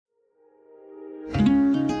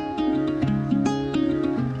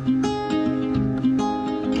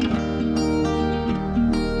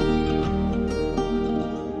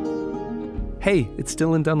Hey, it's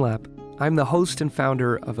Dylan Dunlap. I'm the host and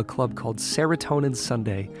founder of a club called Serotonin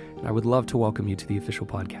Sunday, and I would love to welcome you to the official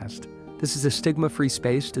podcast. This is a stigma-free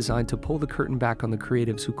space designed to pull the curtain back on the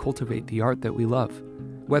creatives who cultivate the art that we love.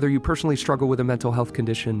 Whether you personally struggle with a mental health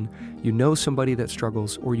condition, you know somebody that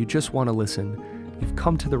struggles, or you just want to listen, you've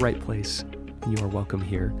come to the right place, and you are welcome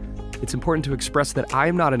here. It's important to express that I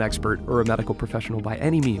am not an expert or a medical professional by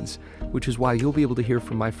any means, which is why you'll be able to hear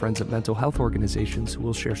from my friends at mental health organizations who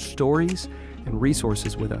will share stories and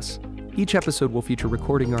resources with us. Each episode will feature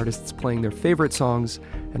recording artists playing their favorite songs,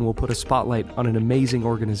 and we'll put a spotlight on an amazing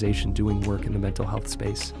organization doing work in the mental health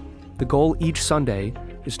space. The goal each Sunday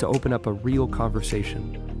is to open up a real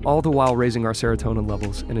conversation, all the while raising our serotonin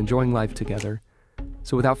levels and enjoying life together.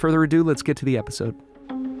 So without further ado, let's get to the episode.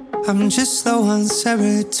 I'm just low on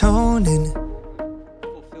serotonin.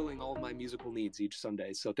 Fulfilling all my musical needs each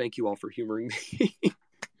Sunday, so thank you all for humoring me.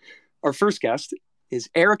 Our first guest is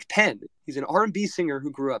Eric Penn. He's an R&B singer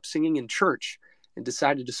who grew up singing in church and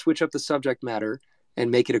decided to switch up the subject matter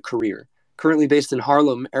and make it a career. Currently based in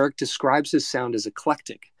Harlem, Eric describes his sound as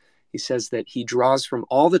eclectic. He says that he draws from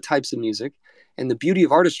all the types of music, and the beauty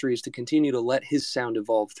of artistry is to continue to let his sound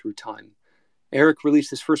evolve through time. Eric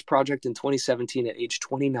released his first project in 2017 at age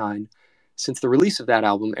 29. Since the release of that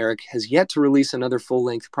album, Eric has yet to release another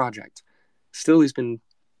full-length project. Still, he's been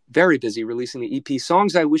very busy releasing the EP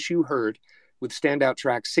Songs I Wish You Heard, with standout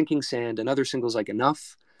tracks Sinking Sand and other singles like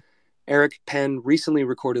Enough. Eric Penn recently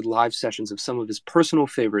recorded live sessions of some of his personal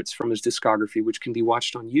favorites from his discography, which can be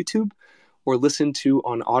watched on YouTube or listened to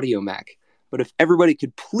on AudioMac. But if everybody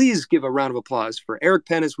could please give a round of applause for Eric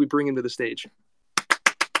Penn as we bring him to the stage.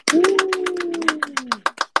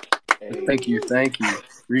 Thank you.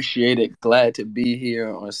 Appreciate it. Glad to be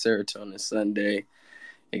here on Serotonin Sunday.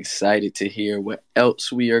 Excited to hear what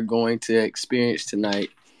else we are going to experience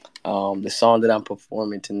tonight. The song that I'm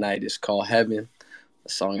performing tonight is called Heaven, a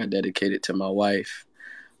song I dedicated to my wife.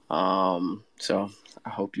 So I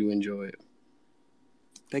hope you enjoy it.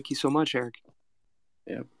 Thank you so much, Eric.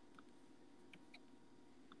 Yep.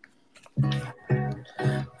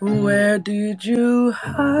 Where did you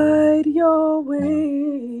hide your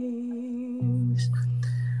wings?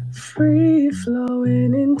 Free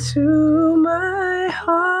flowing into my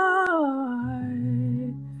heart.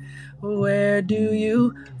 Where do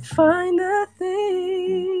you find the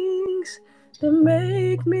things that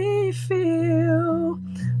make me feel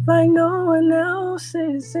like no one else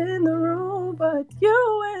is in the room but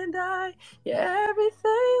you and I? You're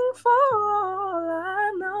everything for all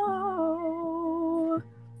I know.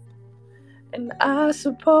 And I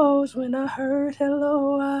suppose when I heard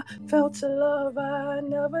hello, I felt a love I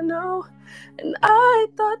never know. And I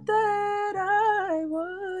thought that I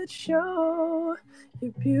would show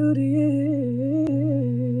your beauty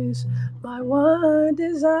is my one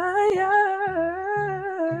desire.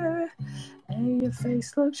 And your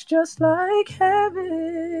face looks just like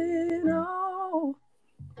heaven, oh.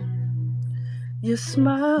 Your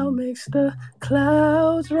smile makes the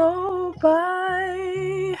clouds roll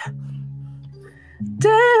by.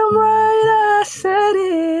 Damn right I said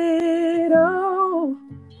it, oh.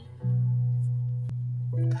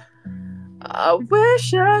 I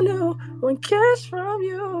wish I knew one kiss from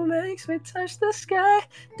you makes me touch the sky.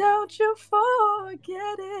 Don't you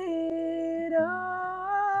forget it, oh.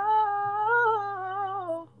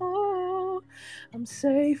 I'm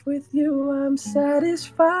safe with you, I'm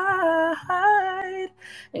satisfied.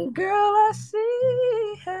 And girl, I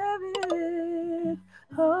see heaven,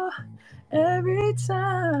 oh. Every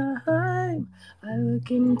time I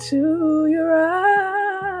look into your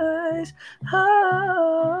eyes,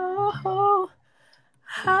 oh,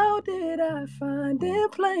 how did I find in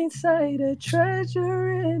plain sight a treasure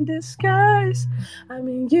in disguise? I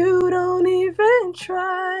mean, you don't even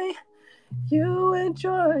try. You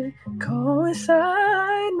enjoy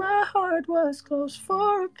coincide. My heart was closed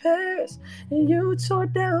for repairs, and you tore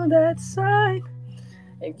down that sign.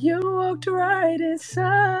 And you walked right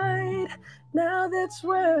inside. Now that's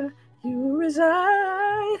where you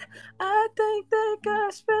reside. I think that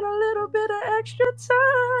God spent a little bit of extra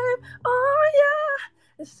time. Oh yeah,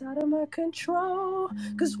 it's out of my control.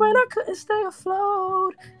 Cause when I couldn't stay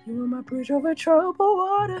afloat, you were my bridge over troubled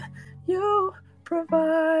water. You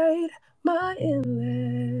provide my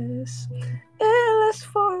endless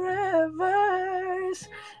forevers.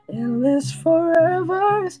 Endless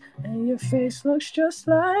forevers, and your face looks just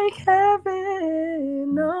like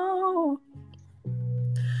heaven, oh.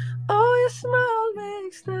 Oh, your smile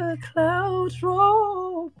makes the clouds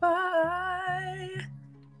roll by.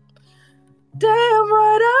 Damn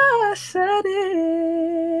right I said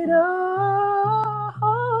it, oh.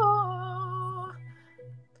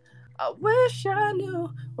 I wish wish I knew.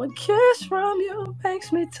 One kiss from you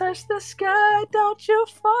makes me touch the sky. Don't you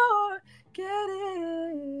forget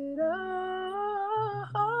it.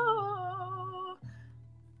 Oh,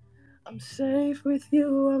 I'm safe with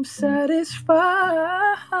you. I'm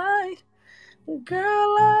satisfied.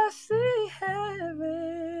 Girl, I see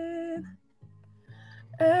heaven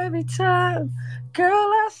every time. Girl,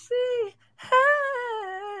 I see heaven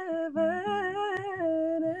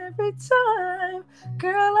every time.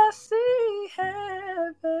 Girl, I see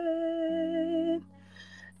heaven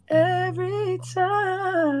every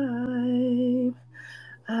time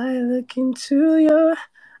I look into your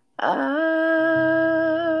eyes.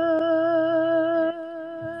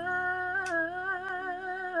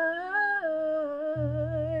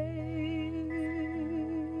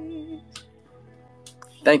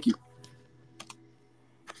 Thank you.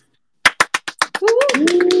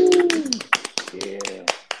 Yeah.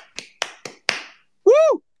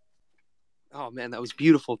 Woo! Oh man, that was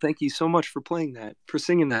beautiful. Thank you so much for playing that, for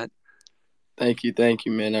singing that. Thank you,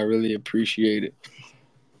 man. I really appreciate it.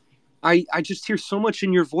 I just hear so much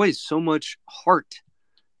in your voice, so much heart.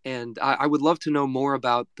 And I would love to know more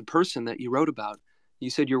about the person that you wrote about.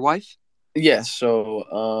 You said your wife? Yeah,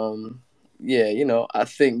 so yeah, I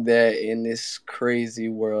think that in this crazy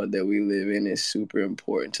world that we live in, it's super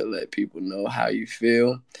important to let people know how you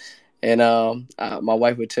feel. And my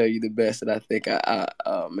wife would tell you the best that I think I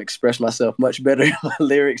express myself much better in my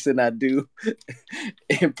lyrics than I do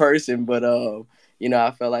in person. But I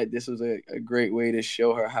felt like this was a great way to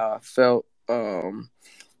show her how I felt.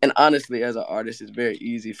 And honestly, as an artist, it's very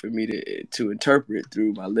easy for me to interpret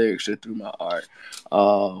through my lyrics or through my art.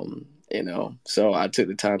 So I took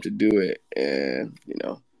the time to do it, and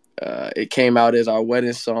it came out as our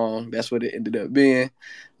wedding song. That's what it ended up being.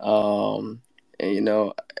 And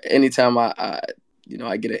anytime I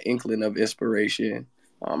get an inkling of inspiration,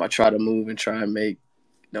 I try to move and try and make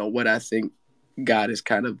what I think God is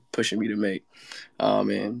kind of pushing me to make.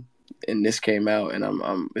 And this came out, and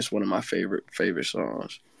it's one of my favorite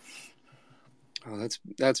songs. Oh,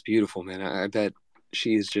 that's beautiful, man. I bet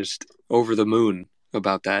she is just over the moon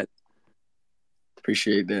about that.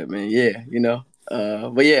 Appreciate that, man. Yeah,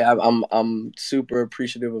 but yeah, I'm super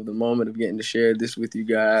appreciative of the moment of getting to share this with you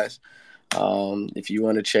guys. If you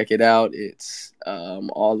want to check it out, it's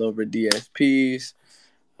all over DSPs,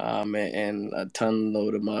 and a ton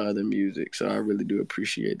load of my other music. So I really do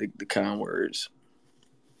appreciate the kind words.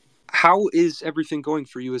 How is everything going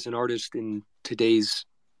for you as an artist in today's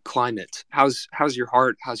climate? How's your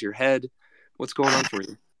heart? How's your head? What's going on for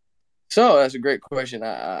you? So that's a great question.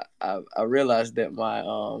 I realized that my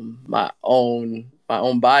own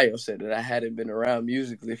bio said that I hadn't been around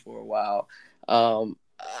musically for a while. I'm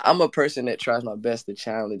a person that tries my best to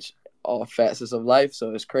challenge all facets of life.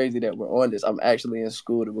 So it's crazy that we're on this. I'm actually in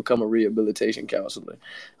school to become a rehabilitation counselor.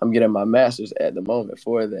 I'm getting my master's at the moment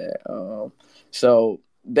for that. So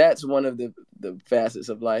that's one of the facets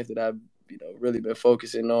of life that I've really been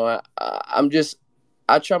focusing on.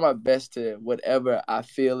 I try my best to whatever I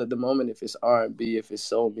feel at the moment. If it's R&B, if it's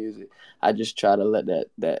soul music, I just try to let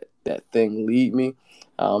that thing lead me.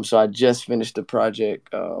 So I just finished a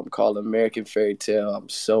project called American Fairy Tale. I'm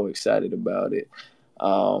so excited about it.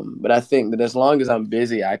 But I think that as long as I'm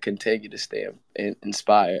busy, I continue to stay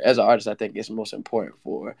inspired. As an artist, I think it's most important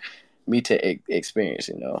for me to experience,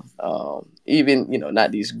 even,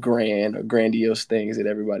 not these grand or grandiose things that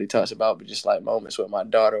everybody talks about, but just like moments with my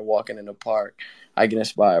daughter walking in the park. I get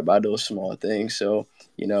inspired by those small things. So,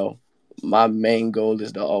 my main goal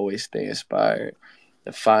is to always stay inspired,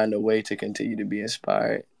 to find a way to continue to be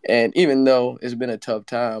inspired. And even though it's been a tough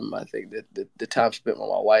time, I think that the time spent with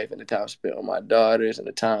my wife and the time spent with my daughters and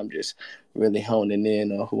the time just really honing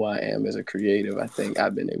in on who I am as a creative, I think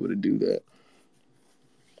I've been able to do that.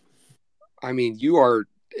 I mean, you are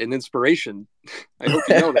an inspiration. I hope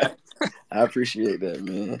you know that. I appreciate that,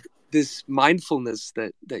 man. This mindfulness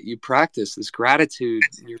that you practice, this gratitude,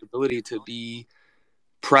 your ability to be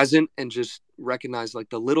present and just recognize like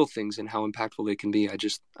the little things and how impactful they can be. I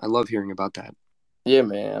love hearing about that. Yeah,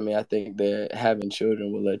 man. I mean, I think that having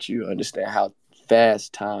children will let you understand how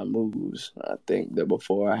fast time moves. I think that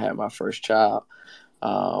before I had my first child,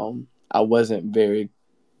 I wasn't very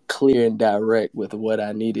clear and direct with what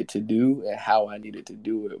I needed to do and how I needed to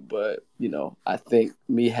do it. But, I think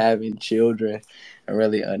me having children and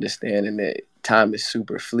really understanding that time is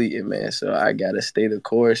super fleeting, man. So I got to stay the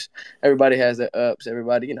course. Everybody has their ups.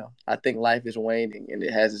 Everybody, I think life is waning and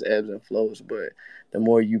it has its ebbs and flows. But the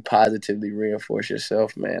more you positively reinforce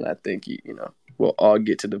yourself, man, I think, we'll all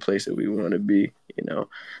get to the place that we want to be.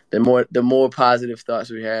 The more positive thoughts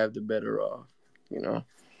we have, the better off.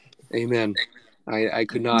 Amen. I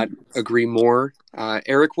could not agree more.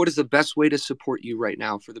 Eric, what is the best way to support you right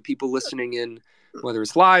now for the people listening in, whether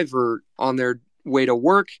it's live or on their way to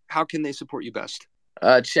work? How can they support you best?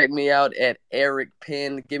 Check me out at Eric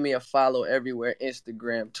Penn. Give me a follow everywhere,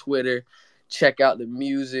 Instagram, Twitter. Check out the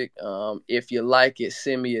music. If you like it,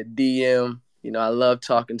 send me a DM. You know, I love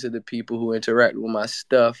talking to the people who interact with my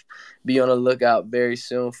stuff. Be on the lookout very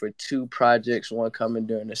soon for 2 projects, one coming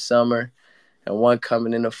during the summer and one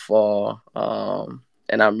coming in the fall.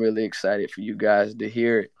 And I'm really excited for you guys to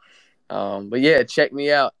hear it. But yeah, check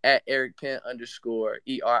me out at EricPenn _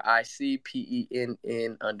 EricPenn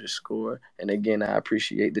 _ And again, I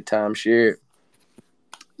appreciate the time shared.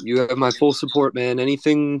 You have my full support, man.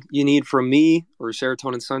 Anything you need from me or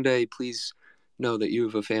Serotonin Sunday, please know that you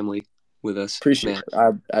have a family with us.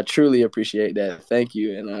 I truly appreciate that. Thank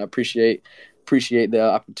you. And I appreciate the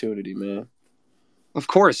opportunity, man. Of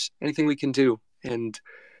course, anything we can do. And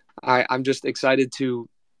I'm just excited to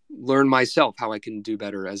learn myself how I can do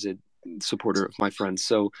better as a supporter of my friends.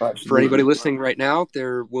 So for anybody listening right now,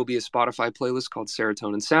 there will be a Spotify playlist called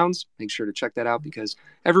Serotonin Sounds. Make sure to check that out because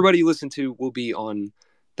everybody you listen to will be on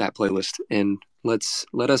that playlist. And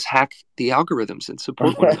let us hack the algorithms and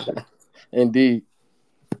support one another. Indeed.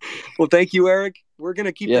 Well, thank you, Eric. We're going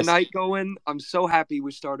to keep the night going. I'm so happy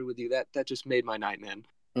we started with you. That just made my night, man.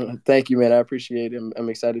 Thank you, man. I appreciate it. I'm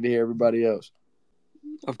excited to hear everybody else.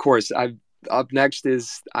 Of course. Up next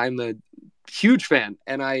is I'm a huge fan,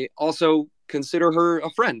 and I also consider her a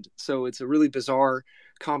friend. So it's a really bizarre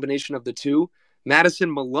combination of the two.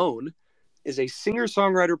 Madison Malone is a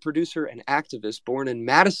singer-songwriter, producer, and activist born in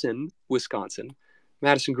Madison, Wisconsin.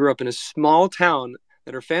 Madison grew up in a small town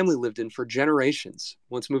that her family lived in for generations.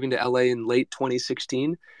 Once moving to LA in late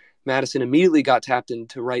 2016, Madison immediately got tapped in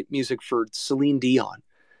to write music for Celine Dion.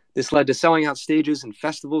 This led to selling out stages and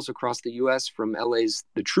festivals across the U.S., from LA's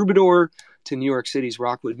The Troubadour to New York City's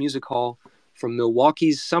Rockwood Music Hall, from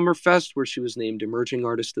Milwaukee's Summerfest, where she was named Emerging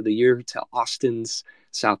Artist of the Year, to Austin's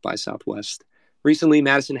South by Southwest. Recently,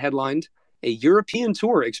 Madison headlined a European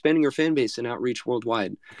tour, expanding her fan base and outreach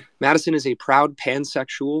worldwide. Madison is a proud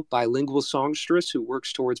pansexual, bilingual songstress who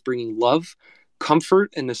works towards bringing love,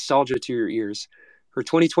 comfort, and nostalgia to your ears. Her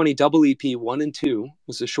 2020 double EP, 1 and 2,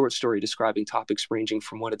 was a short story describing topics ranging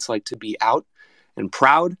from what it's like to be out and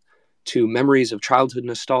proud to memories of childhood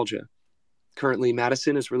nostalgia. Currently,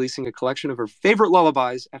 Madison is releasing a collection of her favorite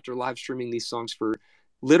lullabies after live streaming these songs for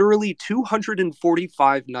literally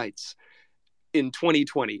 245 nights in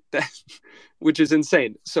 2020, which is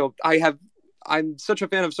insane. So I'm such a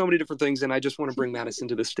fan of so many different things, and I just want to bring Madison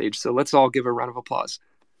to the stage. So let's all give a round of applause.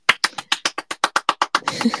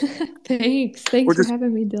 Thanks for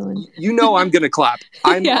having me, Dylan. You know I'm going to clap.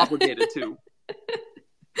 I'm obligated to.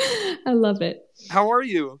 I love it. How are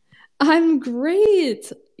you? I'm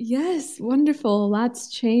great. Yes, wonderful. A lot's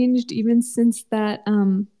changed even since that,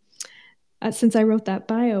 since I wrote that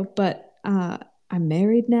bio, but I'm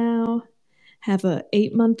married now, have a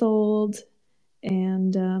 8-month-old,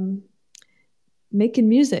 and making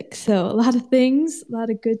music. So a lot of things, a lot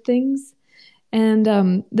of good things.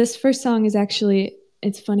 And this first song is actually,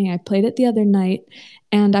 it's funny, I played it the other night,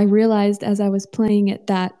 and I realized as I was playing it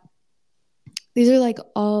that these are like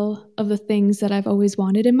all of the things that I've always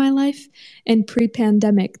wanted in my life. And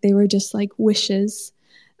pre-pandemic, they were just like wishes.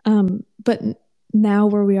 But now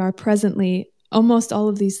where we are presently, almost all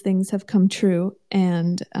of these things have come true,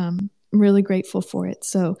 and I'm really grateful for it.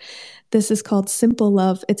 So this is called Simple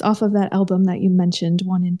Love. It's off of that album that you mentioned,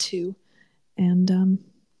 1 and 2. And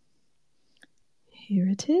here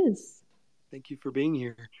it is. Thank you for being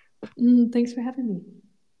here. Thanks for having me.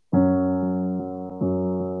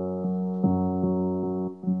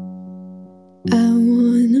 I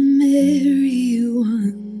wanna marry you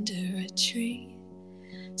under a tree,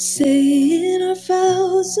 saying our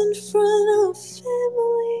vows in front of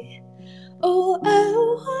family. Oh, I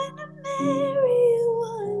wanna marry you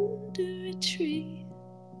under a tree.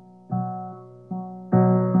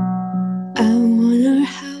 I want our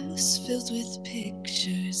house filled with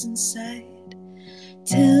pictures inside,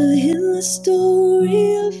 telling the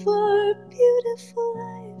story of our beautiful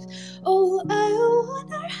life. Oh, I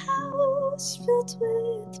want our house filled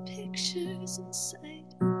with pictures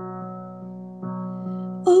inside.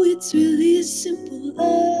 Oh, it's really a simple love.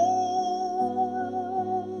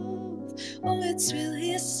 Oh, it's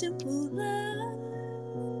really a simple love.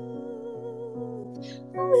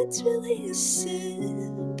 Oh, it's really a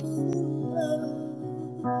simple love.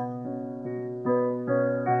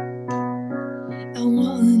 I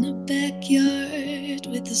want a backyard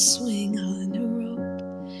with a swing on a rope.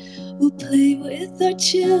 We'll play with our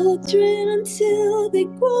children until they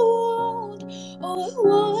grow old. Oh, I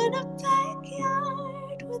want a backyard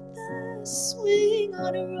a swing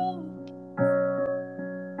on a rope.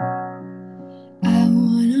 I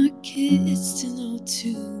want our kids to know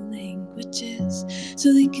 2 languages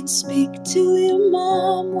so they can speak to your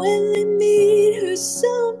mom when they meet her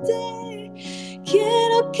someday.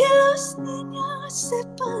 Quiero que los niños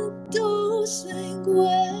sepan 2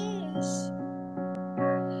 lenguas.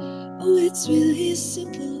 Oh, it's really a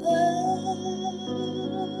simple love.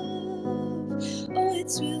 Oh,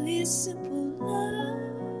 it's really a simple love.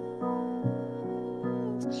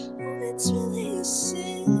 Oh, it's really a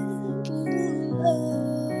simple love.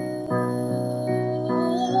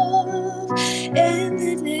 And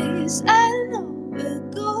the days I know will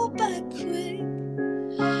go by quick,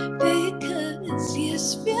 because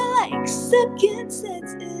years feel like seconds,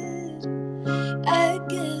 that's it. I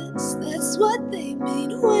guess that's what they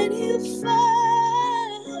mean when you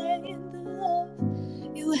find the love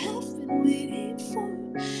you have been waiting for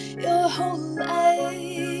your whole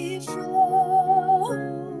life.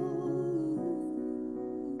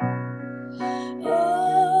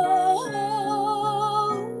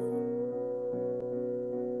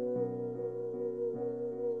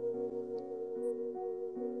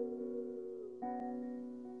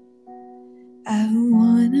 I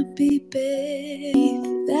wanna be buried,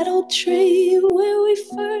 that old tree where we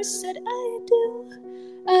first said I do.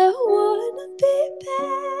 I wanna be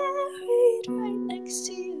buried right next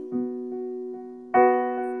to you.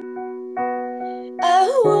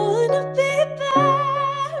 I wanna be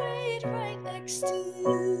buried right next to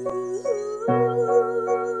you.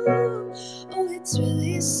 Oh, it's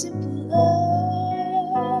really a simple love.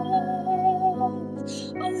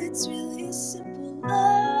 Oh, it's really a simple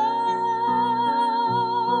love.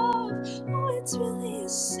 Oh, it's really a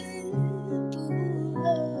simple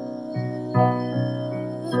love.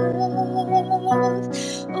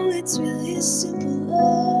 Oh, it's really a simple love.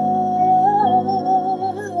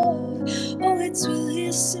 Oh, it's really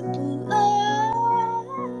a simple love.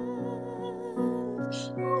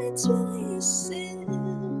 Oh, it's really a simple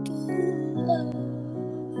love.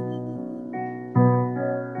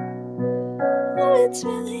 Oh, it's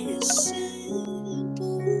really a simple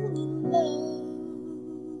love.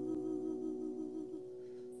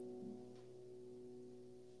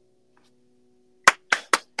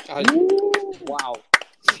 Wow.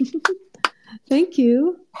 Thank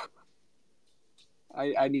you.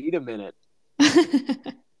 I need a minute.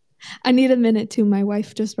 I need a minute too. My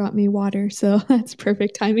wife just brought me water, so that's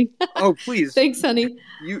perfect timing. Oh, please. Thanks, honey.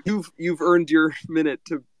 You've earned your minute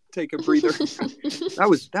to take a breather.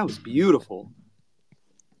 That was beautiful.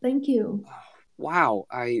 Thank you. Wow.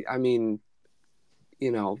 I mean,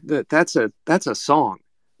 you know, that's a song.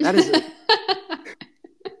 That is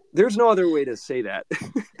there's no other way to say that.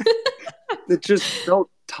 It just felt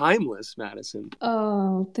timeless, Madison.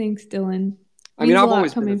 Oh, thanks, Dylan. I mean, Means a I've lot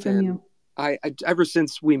always been coming a fan. from you. I ever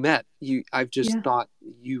since we met, I've just thought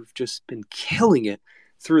you've just been killing it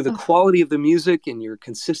through the quality of the music and your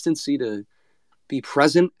consistency to be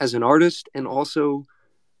present as an artist, and also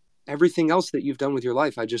everything else that you've done with your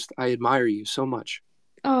life. I admire you so much.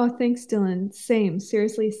 Oh, thanks, Dylan. Same,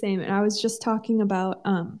 seriously, same. And I was just talking about,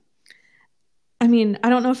 I mean, I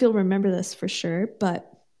don't know if you'll remember this for sure, but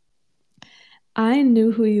I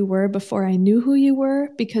knew who you were before I knew who you were,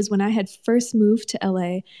 because when I had first moved to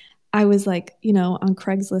LA, I was like, you know, on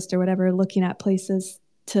Craigslist or whatever, looking at places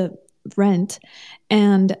to rent.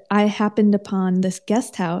 And I happened upon this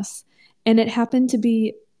guest house, and it happened to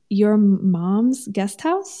be your mom's guest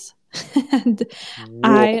house. And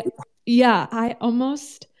I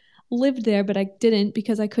almost lived there, but I didn't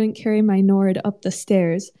because I couldn't carry my Nord up the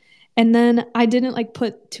stairs. And then I didn't like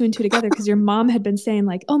put 2 and 2 together because your mom had been saying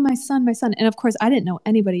like, oh, my son. And of course I didn't know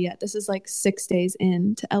anybody yet. This is like 6 days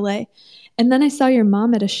into LA. And then I saw your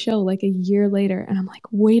mom at a show like a year later, and I'm like,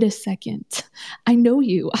 wait a second. I know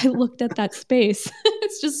you. I looked at that space.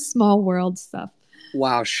 It's just small world stuff.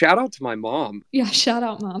 Wow. Shout out to my mom. Yeah. Shout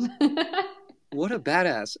out, Mom. What a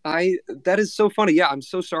badass. That is so funny. Yeah. I'm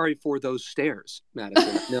so sorry for those stairs,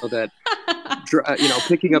 Madison. I know that, you know,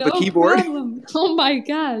 picking up a keyboard. Problem. Oh my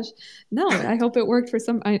gosh. No, I hope it worked for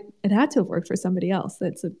it had to have worked for somebody else.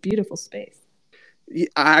 It's a beautiful space.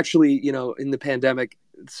 Actually, you know, in the pandemic,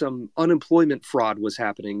 some unemployment fraud was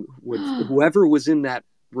happening with whoever was in that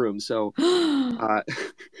room. So a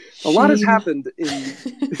lot has happened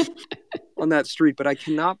on that street, but I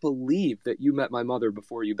cannot believe that you met my mother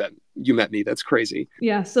before you met me. That's crazy.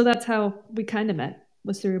 Yeah, so that's how we kind of met,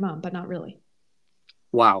 was through your mom, but not really.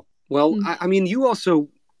 Wow. Well, I mean, you also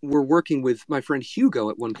were working with my friend Hugo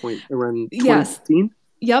at one point around 2015.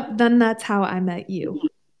 Yep, then that's how I met you.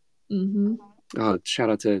 Mm-hmm. Oh, shout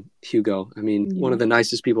out to Hugo. I mean, one of the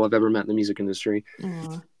nicest people I've ever met in the music industry.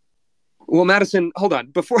 Aww. Well, Madison, hold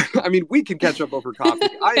on. We can catch up over coffee.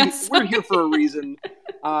 Yes. We're here for a reason.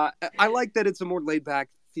 I like that it's a more laid back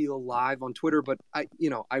feel live on Twitter, but I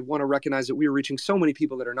want to recognize that we are reaching so many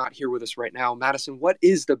people that are not here with us right now. Madison, what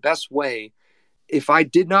is the best way? If I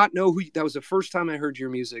did not know that was the first time I heard your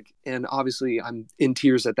music, and obviously I'm in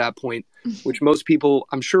tears at that point, which most people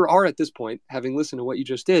I'm sure are at this point, having listened to what you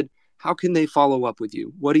just did, how can they follow up with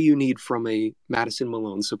you? What do you need from a Madison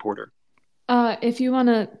Malone supporter? If you want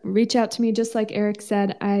to reach out to me, just like Eric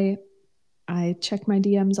said, I check my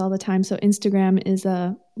DMs all the time. So Instagram is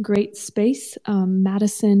a great space.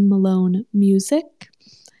 Madison Malone Music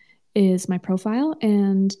is my profile,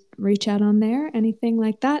 and reach out on there, anything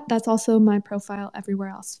like that. That's also my profile everywhere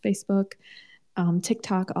else, Facebook,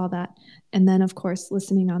 TikTok, all that. And then, of course,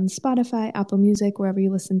 listening on Spotify, Apple Music, wherever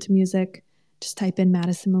you listen to music, just type in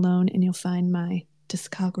Madison Malone and you'll find my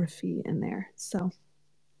discography in there. So,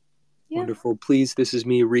 yeah. Wonderful. Please, this is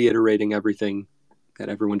me reiterating everything that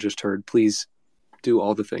everyone just heard. Please do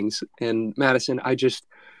all the things. And Madison,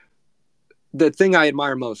 the thing I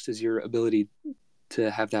admire most is your ability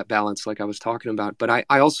to have that balance like I was talking about. But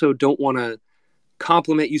I also don't want to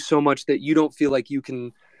compliment you so much that you don't feel like you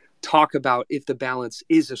can talk about if the balance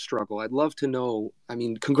is a struggle. I'd love to know. I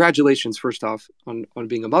mean, congratulations, first off, on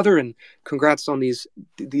being a mother, and congrats on these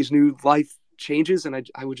new life changes. And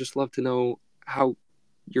I would just love to know how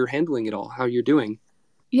you're handling it all, how you're doing.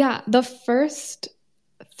 Yeah, the first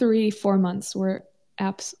 3-4 months were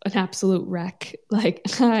an absolute wreck. Like,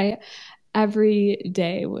 every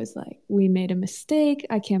day was like, we made a mistake.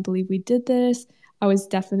 I can't believe we did this. I was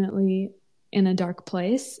definitely in a dark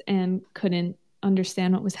place and couldn't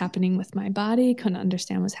understand what was happening with my body, couldn't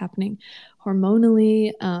understand what's happening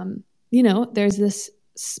hormonally. There's this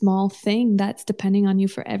small thing that's depending on you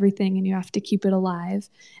for everything, and you have to keep it alive,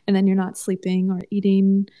 and then you're not sleeping or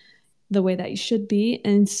eating the way that you should be.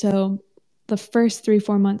 And so the first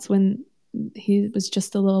 3-4 months when he was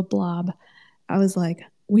just a little blob, I was like,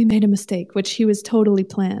 we made a mistake, which he was totally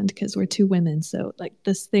planned because we're 2 women. So like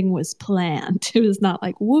this thing was planned. It was not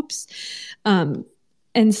like, whoops. And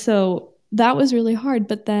so that was really hard.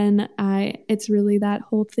 But then it's really that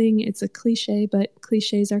whole thing. It's a cliche, but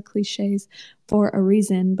cliches are cliches for a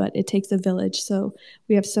reason, but it takes a village. So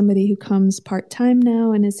we have somebody who comes part-time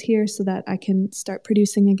now and is here so that I can start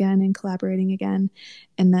producing again and collaborating again.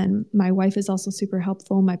 And then my wife is also super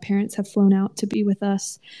helpful. My parents have flown out to be with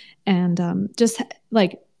us, and just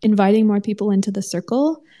like inviting more people into the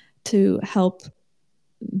circle to help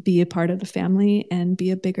be a part of the family and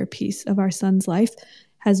be a bigger piece of our son's life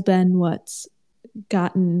has been what's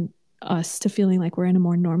gotten us to feeling like we're in a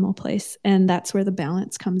more normal place. And that's where the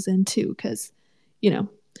balance comes in too, because,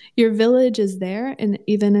 your village is there, and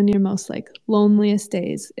even in your most like loneliest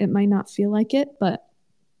days, it might not feel like it, but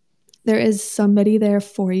there is somebody there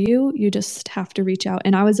for you. You just have to reach out.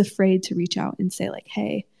 And I was afraid to reach out and say like,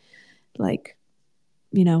 hey, like,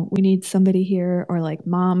 we need somebody here, or like,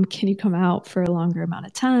 Mom, can you come out for a longer amount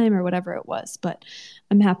of time, or whatever it was. But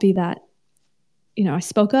I'm happy that, I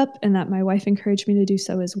spoke up and that my wife encouraged me to do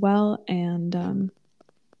so as well. And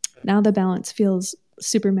now the balance feels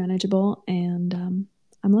super manageable, and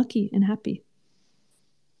I'm lucky and happy.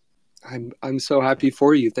 I'm so happy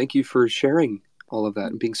for you. Thank you for sharing all of that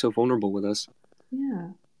and being so vulnerable with us. Yeah.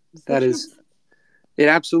 It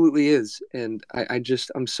absolutely is. And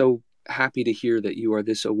I'm so happy to hear that you are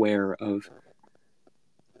this aware of,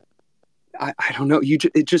 I don't know,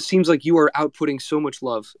 it just seems like you are outputting so much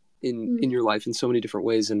love in your life in so many different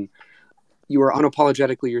ways, and you are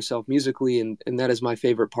unapologetically yourself musically, and that is my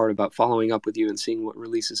favorite part about following up with you and seeing what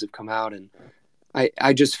releases have come out. And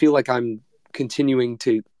I just feel like I'm continuing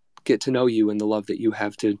to get to know you and the love that you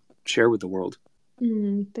have to share with the world.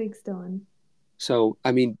 Thanks, Dylan. So,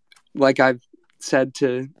 I mean, like I've said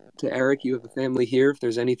to Eric, you have a family here. If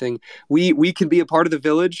there's anything, we can be a part of the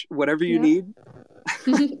village, whatever you need.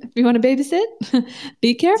 If you want to babysit,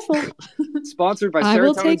 be careful. Sponsored by I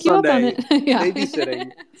will Serotonin take you Sunday. up on it. Yeah.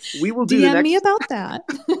 Babysitting. We will do DM me about that.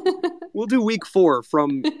 We'll do week 4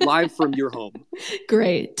 live from your home.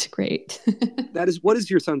 Great. What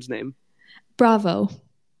is your son's name? Bravo.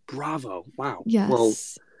 Wow. Yes. Well,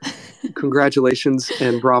 congratulations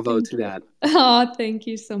and bravo to that. Oh, thank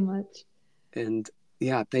you so much. And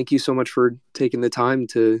yeah, thank you so much for taking the time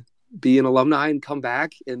to be an alumni and come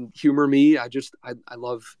back and humor me. I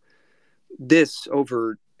love this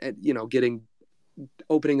over,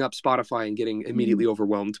 opening up Spotify and getting immediately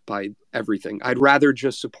overwhelmed by everything. I'd rather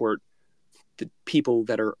just support the people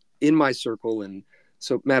that are in my circle. And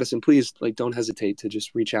so, Madison, please, don't hesitate to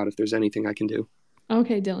just reach out if there's anything I can do.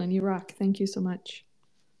 Okay, Dylan, you rock. Thank you so much.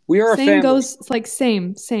 We are same a family. Goes like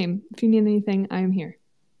same. If you need anything, I am here.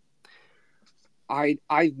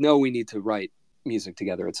 I know we need to write music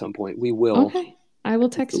together at some point. We will. Okay. I will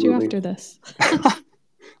text you after this.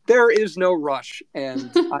 There is no rush.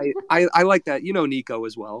 And I like that. You know Nico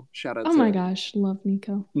as well. Shout out to my gosh. Love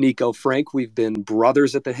Nico. Nico Frank. We've been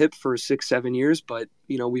brothers at the hip for 6-7 years, but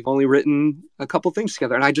we've only written a couple things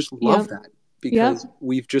together. And I just love that because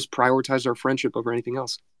we've just prioritized our friendship over anything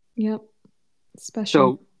else. Yep.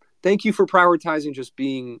 Special. So thank you for prioritizing just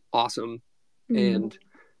being awesome. And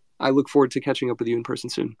I look forward to catching up with you in person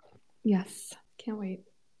soon. Yes. Can't wait.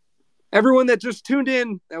 Everyone that just tuned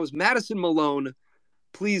in, that was Madison Malone.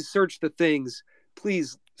 Please search the things.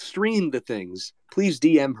 Please stream the things. Please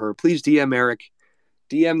DM her. Please DM Eric.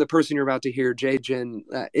 DM the person you're about to hear, Jay Jin.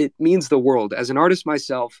 It means the world. As an artist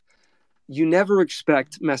myself, you never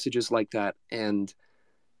expect messages like that. And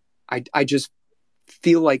I just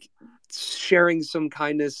feel like sharing some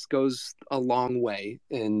kindness goes a long way.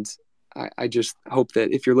 And I just hope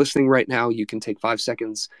that if you're listening right now, you can take 5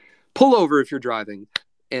 seconds, pull over if you're driving,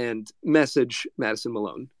 and message Madison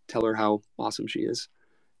Malone. Tell her how awesome she is.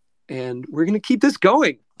 And we're going to keep this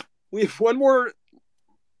going. We have one more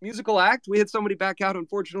musical act. We had somebody back out,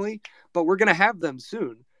 unfortunately, but we're going to have them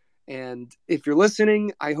soon. And if you're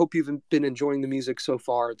listening, I hope you've been enjoying the music so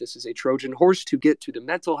far. This is a Trojan horse to get to the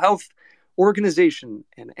mental health organization.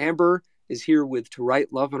 And Amber is here with To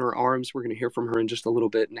Write Love on Her Arms. We're going to hear from her in just a little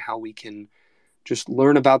bit and how we can just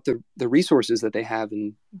learn about the resources that they have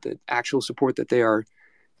and the actual support that they are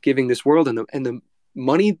giving this world and the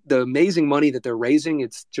money, the amazing money that they're raising.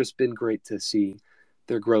 It's just been great to see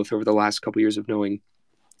their growth over the last couple of years of knowing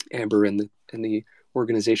Amber and the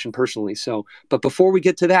organization personally. So, but before we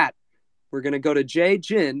get to that, we're going to go to Jay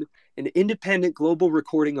Jin, an independent global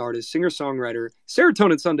recording artist, singer-songwriter,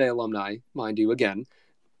 Serotonin Sunday alumni, mind you, again.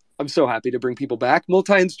 I'm so happy to bring people back.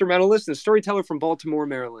 Multi-instrumentalist and storyteller from Baltimore,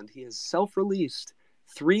 Maryland. He has self-released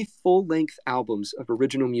 3 full-length albums of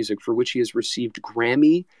original music for which he has received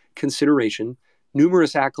Grammy consideration,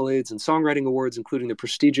 numerous accolades and songwriting awards, including the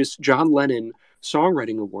prestigious John Lennon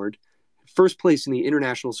Songwriting Award, first place in the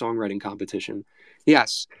International Songwriting Competition.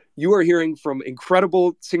 Yes, you are hearing from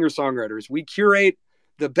incredible singer-songwriters. We curate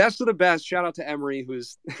the best of the best. Shout out to Emery,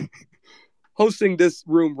 who's hosting this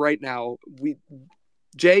room right now.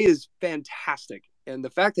 Jay is fantastic. And the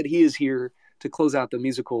fact that he is here to close out the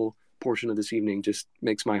musical portion of this evening just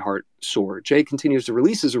makes my heart soar. Jay continues to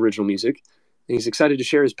release his original music, and he's excited to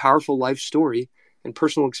share his powerful life story and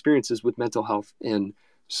personal experiences with mental health. And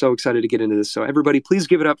so excited to get into this. So everybody, please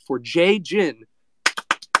give it up for Jay Jin.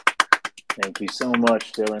 Thank you so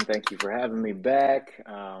much, Dylan. Thank you for having me back.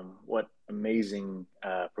 What amazing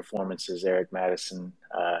performances, Eric, Madison.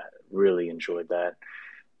 Really enjoyed that.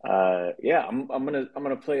 I'm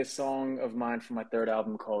gonna play a song of mine from my third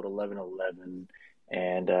album called 1111,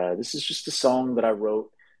 and this is just a song that I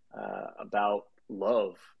wrote about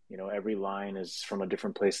love. Every line is from a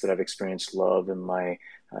different place that I've experienced love in my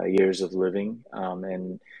years of living,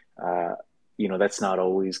 that's not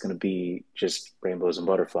always going to be just rainbows and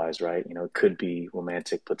butterflies, right? It could be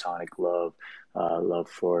romantic, platonic love, love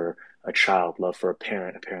for a child, love for a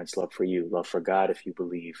parent's love for you, love for God if you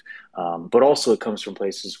believe. But also it comes from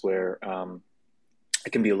places where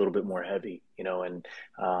it can be a little bit more heavy, and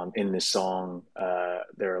in this song,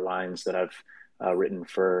 there are lines that I've written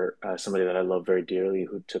for somebody that I love very dearly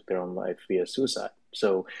who took their own life via suicide.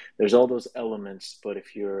 So there's all those elements, but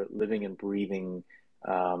if you're living and breathing,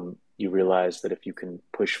 you realize that if you can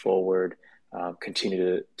push forward,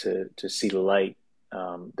 continue to see the light,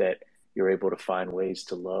 that you're able to find ways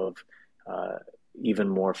to love even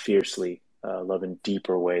more fiercely, love in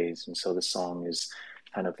deeper ways. And so the song is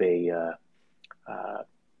kind of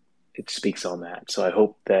it speaks on that. So I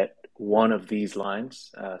hope that one of these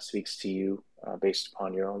lines speaks to you based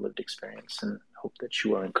upon your own lived experience, and hope that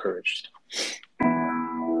you are encouraged.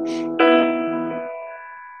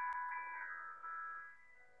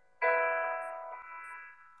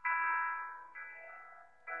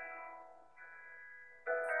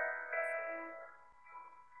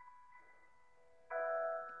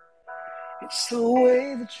 It's the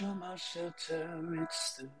way that you're my shelter,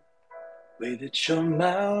 it's the way that you're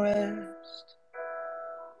my rest.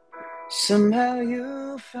 Somehow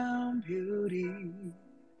you found beauty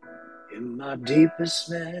in my deepest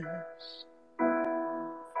mess.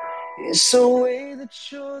 It's the way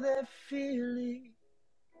that you're that feeling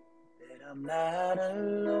that I'm not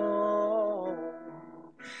alone.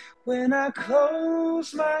 When I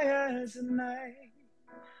close my eyes at night,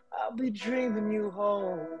 I'll be dreaming you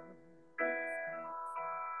home.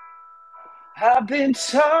 I've been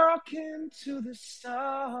talking to the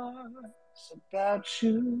stars about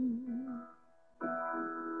you.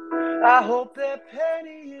 I hope they're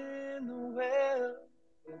penny in the well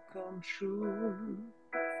will come true.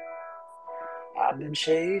 I've been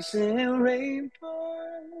chasing rainbows,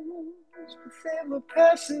 but they were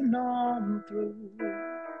passing on through.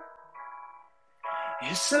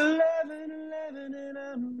 It's 11:11 and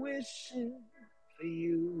I'm wishing for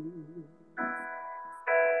you.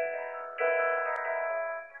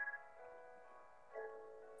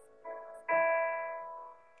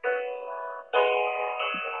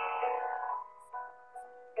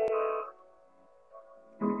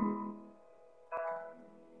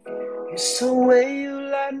 It's the way you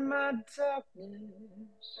light my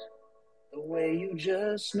darkness, the way you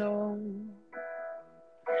just know.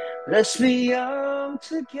 Let's be young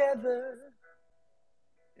together,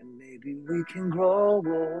 and maybe we can grow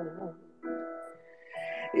old.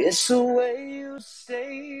 It's the way you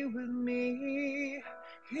stay with me,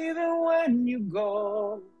 even when you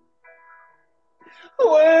go.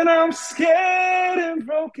 When I'm scared and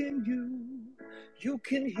broken, you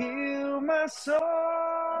can heal my soul.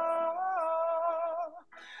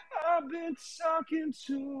 I've been talking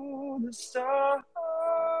to the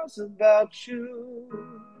stars about you.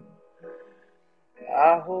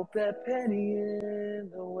 I hope that penny in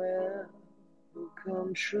the well will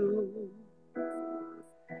come true.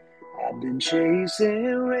 I've been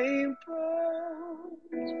chasing rainbows,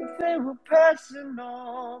 but they were passing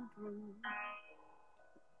on through.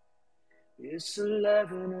 It's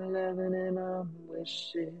 11:11 and I'm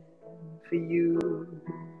wishing for you.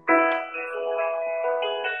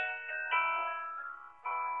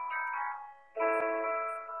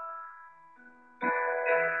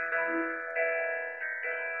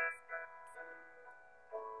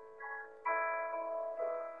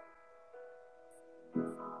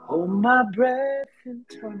 Hold my breath in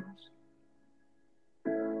tunnels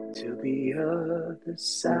to the other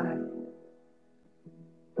side.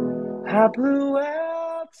 I blew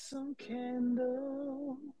out some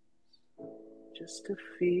candles just to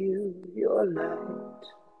feel your light.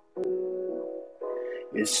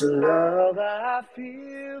 It's the love I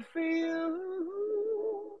feel for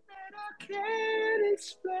you that I can't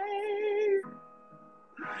explain.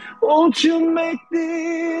 Won't you make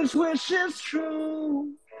these wishes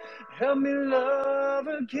true? Help me love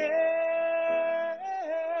again.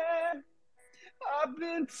 I've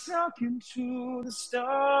been talking to the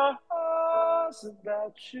stars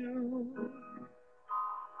about you.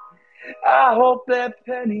 I hope that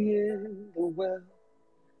penny in the well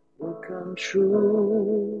will come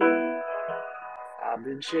true. I've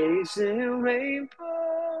been chasing rainbows,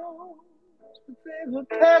 but they were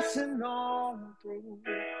passing on through.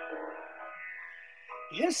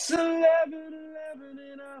 It's 11:11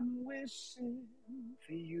 and I'm wishing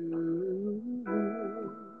for you.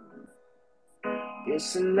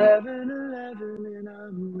 It's 11:11 and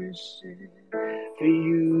I'm wishing for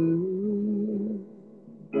you.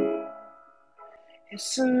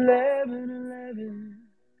 It's 11:11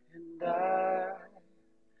 and I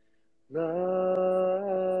love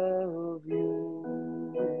you.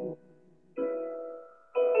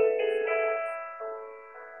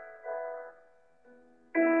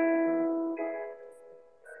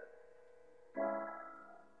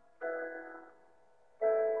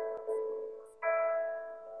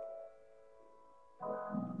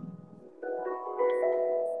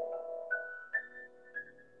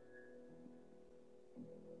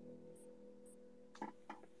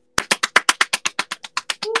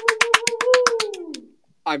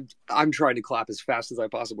 I'm trying to clap as fast as I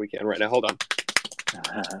possibly can right now. Hold on.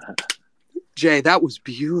 Jay, that was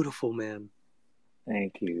beautiful, man.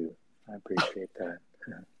 Thank you. I appreciate that.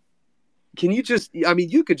 Can you just, I mean,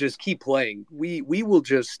 you could just keep playing. We will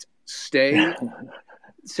just stay.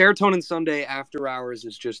 Serotonin Sunday after hours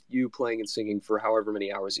is just you playing and singing for however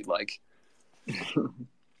many hours you'd like.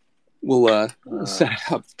 We'll set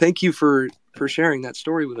it up. Thank you for sharing that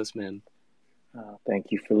story with us, man.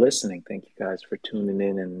 Thank you for listening. Thank you guys for tuning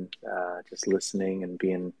in and just listening and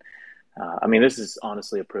being, I mean, this is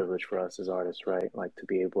honestly a privilege for us as artists, right? Like to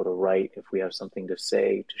be able to write if we have something to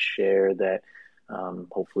say, to share that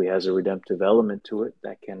hopefully has a redemptive element to it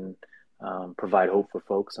that can provide hope for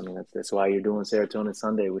folks. I mean, that's why you're doing Serotonin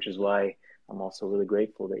Sunday, which is why I'm also really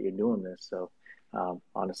grateful that you're doing this. So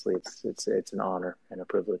honestly, it's an honor and a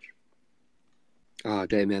privilege. Oh,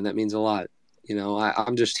 Dave, man, that means a lot. You know,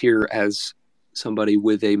 I'm just here as somebody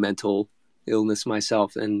with a mental illness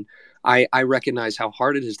myself, and I recognize how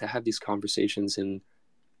hard it is to have these conversations in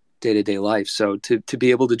day-to-day life. So to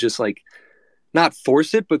be able to just like not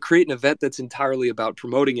force it, but create an event that's entirely about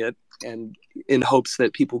promoting it and in hopes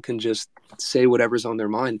that people can just say whatever's on their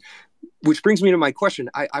mind. Which brings me to my question.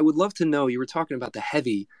 I would love to know, you were talking about the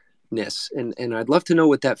heavy And I'd love to know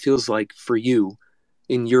what that feels like for you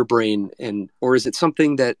in your brain, or is it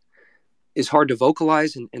something that is hard to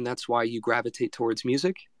vocalize, and that's why you gravitate towards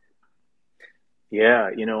music? Yeah,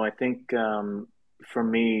 I think for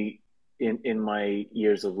me, in my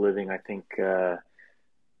years of living, I think I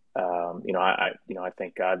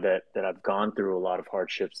thank God that I've gone through a lot of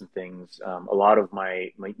hardships and things. A lot of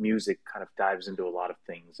my music kind of dives into a lot of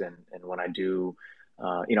things, and when I do,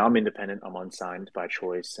 I'm independent, I'm unsigned by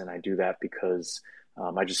choice, and I do that because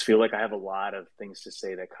I just feel like I have a lot of things to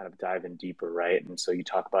say that kind of dive in deeper, right? And so you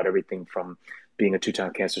talk about everything from being a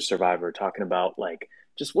two-time cancer survivor, talking about like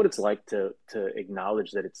just what it's like to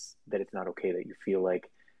acknowledge that it's not okay, that you feel like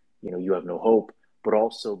you have no hope, but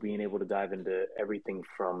also being able to dive into everything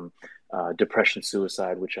from depression,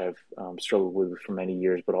 suicide, which I've struggled with for many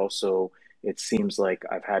years, but also it seems like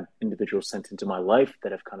I've had individuals sent into my life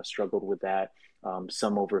that have kind of struggled with that.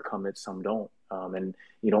 Some overcome it, some don't. And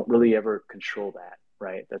you don't really ever control that,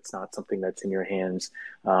 right? That's not something that's in your hands.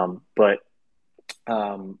 But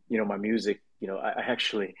my music, I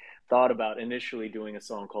actually thought about initially doing a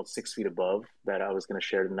song called 6 Feet Above that I was going to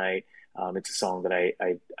share tonight. It's a song that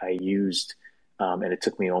I used, and it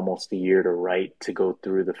took me almost a year to write, to go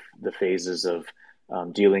through the phases of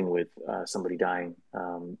dealing with somebody dying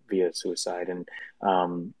via suicide. And,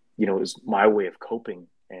 it was my way of coping.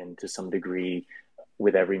 And to some degree,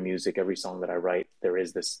 with every music, every song that I write, there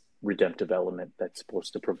is this redemptive element that's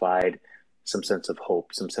supposed to provide some sense of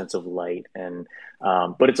hope, some sense of light. And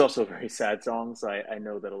but it's also a very sad song. So I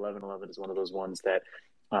know that 1111 is one of those ones that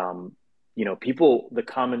people, the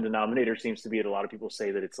common denominator seems to be that a lot of people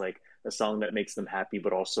say that it's like a song that makes them happy,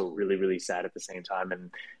 but also really, really sad at the same time. And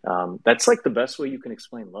that's like the best way you can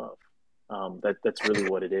explain love. That's really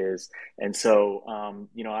what it is. And so,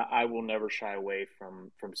 I will never shy away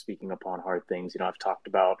from speaking upon hard things. I've talked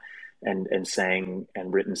about and sang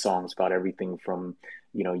and written songs about everything from,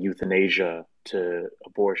 euthanasia to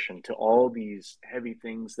abortion to all these heavy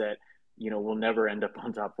things that, will never end up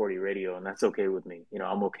on top 40 radio. And that's okay with me.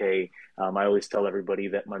 I'm okay. I always tell everybody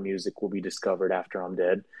that my music will be discovered after I'm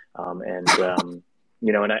dead. I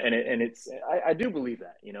do believe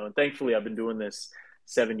that, and thankfully I've been doing this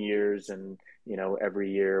 7 years, and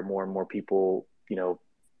every year more and more people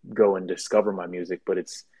go and discover my music, but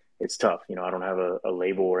it's tough. I don't have a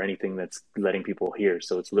label or anything that's letting people hear,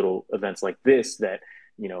 so it's little events like this that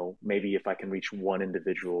maybe if I can reach one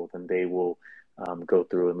individual, then they will go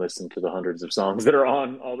through and listen to the hundreds of songs that are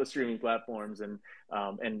on all the streaming platforms, and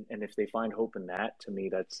if they find hope in that, to me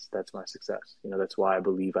that's my success. That's why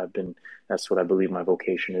that's what I believe my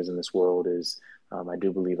vocation is in this world. Is I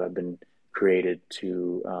do believe I've been created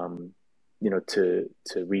to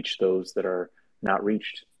to reach those that are not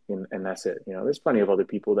reached, and that's it. There's plenty of other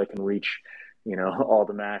people that can reach all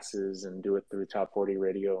the masses and do it through top 40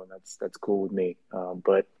 radio, and that's cool with me.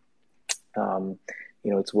 But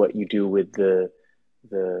it's what you do with the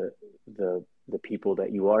people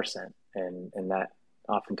that you are sent, and that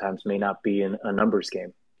oftentimes may not be in a numbers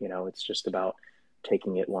game. It's just about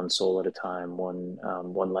taking it one soul at a time,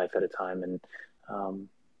 one life at a time, and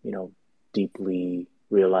deeply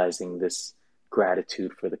realizing this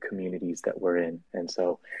gratitude for the communities that we're in. And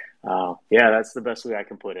so, that's the best way I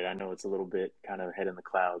can put it. I know it's a little bit kind of head in the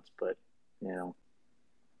clouds, but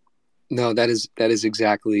No, that is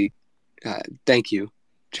exactly. Thank you,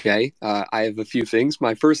 Jay. I have a few things.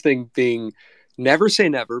 My first thing being, never say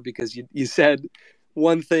never, because you said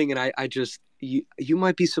one thing, and I just, you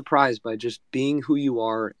might be surprised by just being who you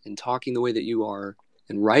are and talking the way that you are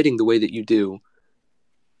and writing the way that you do.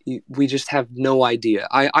 We just have no idea.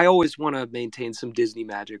 I always want to maintain some Disney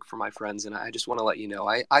magic for my friends, and I just want to let you know,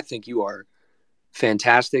 I think you are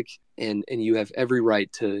fantastic, and you have every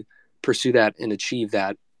right to pursue that and achieve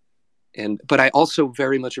that. But I also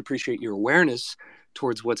very much appreciate your awareness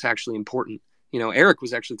towards what's actually important. Eric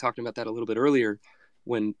was actually talking about that a little bit earlier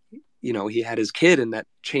when, he had his kid, and that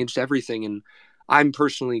changed everything. And I'm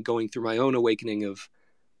personally going through my own awakening of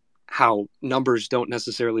how numbers don't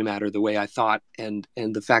necessarily matter the way I thought. And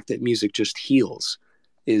the fact that music just heals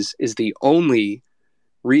is the only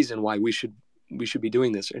reason why we should be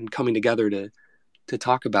doing this and coming together to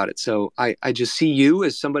talk about it. So I just see you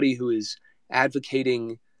as somebody who is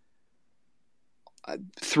advocating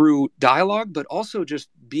through dialogue, but also just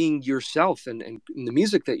being yourself and the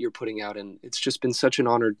music that you're putting out. And it's just been such an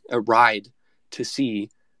honor, a ride to see.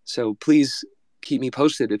 So please keep me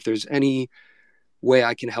posted if there's any way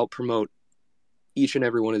I can help promote each and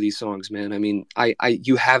every one of these songs, man. I mean,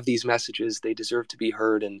 you have these messages, they deserve to be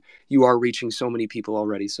heard, and you are reaching so many people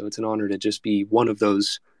already. So it's an honor to just be one of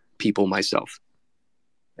those people myself.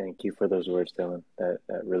 Thank you for those words, Dylan. That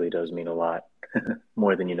really does mean a lot,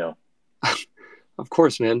 more than you know. Of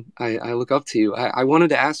course, man. I look up to you. I wanted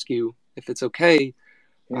to ask you, if it's okay,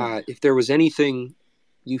 Yeah. if there was anything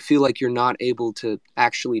you feel like you're not able to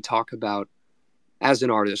actually talk about as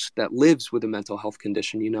an artist that lives with a mental health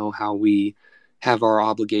condition. You know, how we have our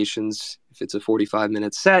obligations. If it's a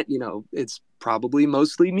 45-minute set, you know, it's probably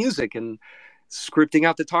mostly music and scripting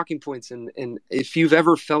out the talking points. And if you've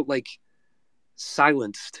ever felt like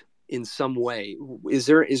silenced in some way, is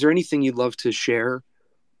there anything you'd love to share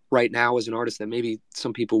right now as an artist that maybe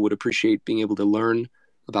some people would appreciate being able to learn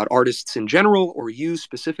about artists in general or you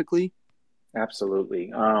specifically?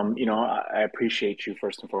 Absolutely. I appreciate you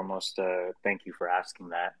first and foremost. Thank you for asking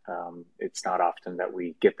that. It's not often that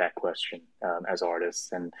we get that question as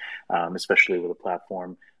artists, and especially with a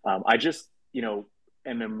platform. I just,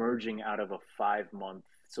 am emerging out of a 5-month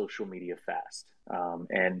social media fast.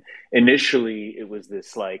 And initially, it was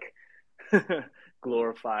this like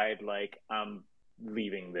glorified, like, I'm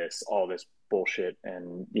leaving all this bullshit,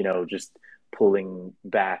 and just pulling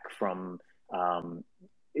back from.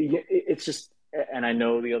 It's just, and I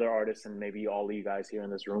know the other artists and maybe all of you guys here in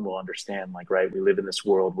this room will understand, like, right, we live in this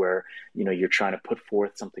world where you're trying to put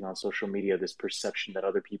forth something on social media, this perception that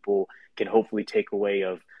other people can hopefully take away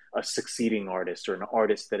of a succeeding artist or an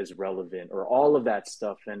artist that is relevant or all of that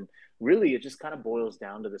stuff. And really it just kind of boils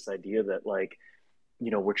down to this idea that, like,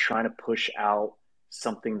 we're trying to push out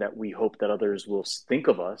something that we hope that others will think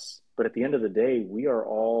of us, but at the end of the day, we are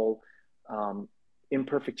all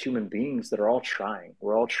imperfect human beings that are all trying.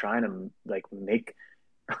 We're all trying to, like,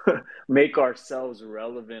 make ourselves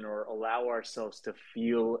relevant or allow ourselves to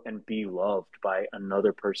feel and be loved by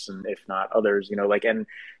another person, if not others. And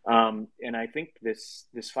I think this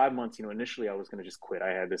 5 months, initially I was going to just quit.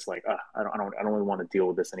 I had this like, I don't really want to deal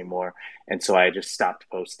with this anymore, and so I just stopped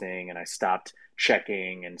posting and I stopped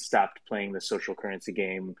checking and stopped playing the social currency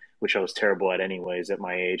game, which I was terrible at anyways at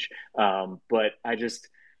my age. But I just,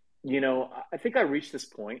 I think I reached this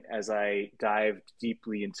point as I dived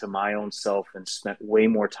deeply into my own self and spent way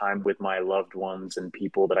more time with my loved ones and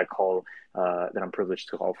people that that I'm privileged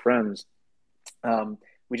to call friends.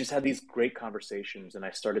 We just had these great conversations, and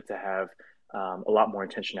I started to have a lot more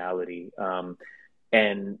intentionality.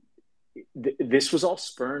 And this was all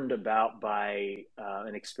spurned about by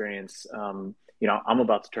an experience. I'm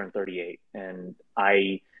about to turn 38, and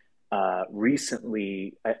I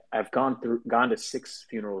recently I've gone to 6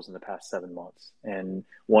 funerals in the past 7 months, and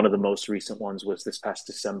one of the most recent ones was this past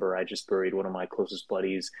December. I just buried one of my closest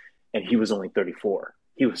buddies, and he was only 34.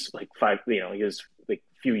 He was like he was like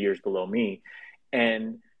a few years below me,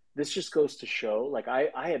 and this just goes to show, like, I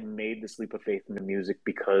had made this leap of faith into music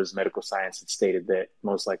because medical science had stated that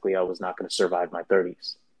most likely I was not going to survive my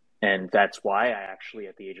 30s. And that's why I actually,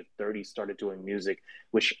 at the age of 30, started doing music,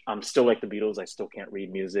 which I'm still like the Beatles. I still can't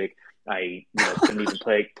read music. I couldn't even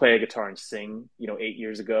play a guitar and sing, 8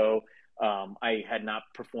 years ago. I had not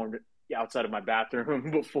performed outside of my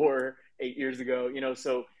bathroom before 8 years ago,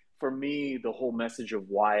 so for me, the whole message of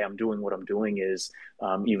why I'm doing what I'm doing is,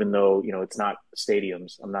 even though, it's not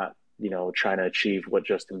stadiums, I'm not, trying to achieve what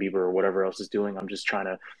Justin Bieber or whatever else is doing. I'm just trying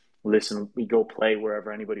to listen. We go play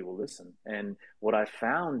wherever anybody will listen. And what I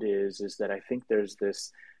found is that I think there's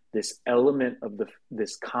this element of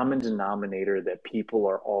this common denominator that people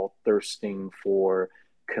are all thirsting for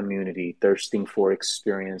community, thirsting for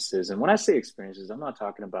experiences. And when I say experiences, I'm not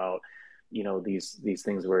talking about, these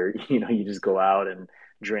things where, you just go out and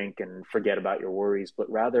drink and forget about your worries, but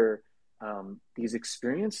rather these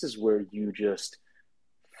experiences where you just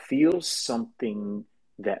feel something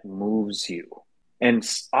that moves you. And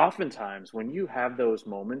oftentimes when you have those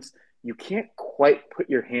moments, you can't quite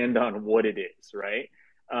put your hand on what it is, right?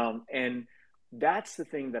 And that's the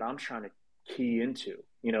thing that I'm trying to key into.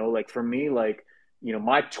 Like, for me, like,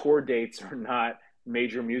 my tour dates are not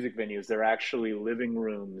major music venues. They're actually living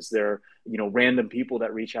rooms. They're, random people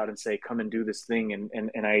that reach out and say, come and do this thing.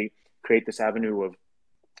 And I create this avenue of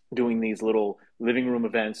doing these little living room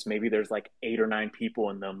events. Maybe there's like 8 or 9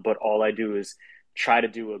 people in them, but all I do is try to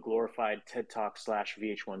do a glorified TED Talk /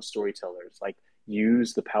 VH1 storytellers, like,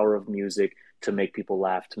 use the power of music to make people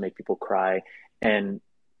laugh, to make people cry. And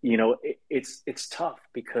it's tough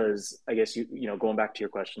because I guess going back to your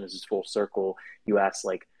question, this is full circle. You asked,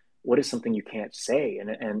 like, what is something you can't say?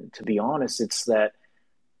 And to be honest, it's that,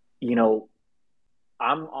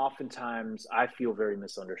 I feel very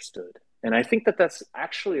misunderstood. And I think that that's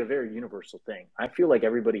actually a very universal thing. I feel like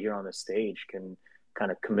everybody here on this stage can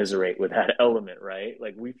kind of commiserate with that element, right?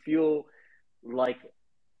 Like, we feel like,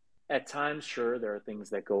 at times, sure, there are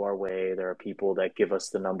things that go our way. There are people that give us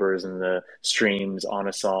the numbers and the streams on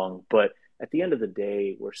a song. But at the end of the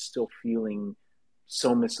day, we're still feeling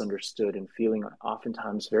so misunderstood and feeling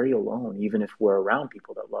oftentimes very alone, even if we're around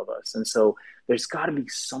people that love us. And so there's got to be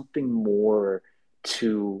something more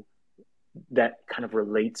to that kind of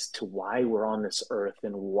relates to why we're on this earth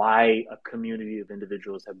and why a community of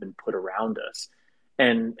individuals have been put around us.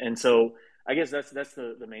 And so I guess that's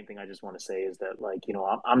the main thing I just want to say is that, like, you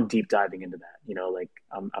know, I'm deep diving into that, you know, like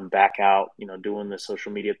I'm back out, you know, doing the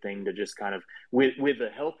social media thing to just kind of with a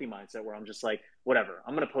healthy mindset where I'm just like, whatever,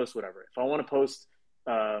 I'm going to post whatever. If I want to post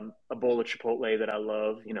a bowl of Chipotle that I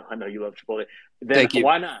love, you know, I know you love Chipotle, then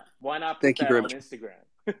why not put that on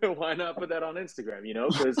Instagram? Why not put that on Instagram? You know,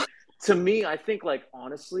 because to me, I think, like,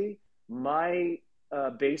 honestly, my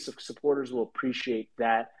base of supporters will appreciate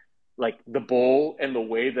that, like, the bowl and the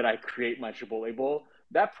way that I create my Chipotle bowl.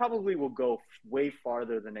 That probably will go way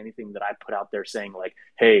farther than anything that I put out there saying, like,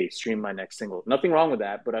 hey, stream my next single. Nothing wrong with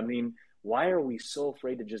that. But I mean, why are we so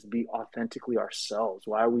afraid to just be authentically ourselves?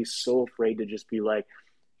 Why are we so afraid to just be like,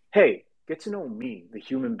 hey, get to know me, the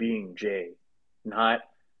human being, Jay, not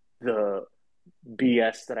the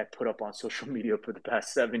BS that I put up on social media for the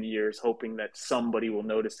past 7 years, hoping that somebody will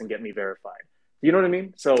notice and get me verified. You know what I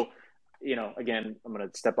mean? So, you know, again, I'm going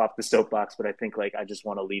to step off the soapbox, but I think, like, I just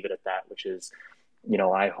want to leave it at that, which is, you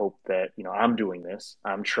know, I hope that, you know, I'm doing this.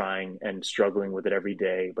 I'm trying and struggling with it every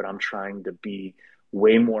day, but I'm trying to be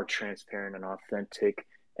way more transparent and authentic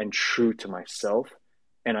and true to myself.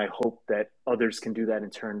 And I hope that others can do that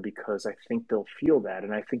in turn, because I think they'll feel that.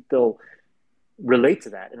 And I think they'll relate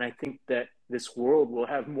to that. And I think that this world will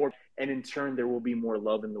have more, and in turn, there will be more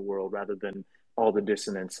love in the world rather than all the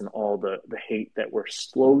dissonance and all the hate that we're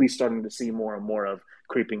slowly starting to see more and more of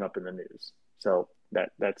creeping up in the news. So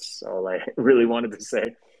that's all I really wanted to say.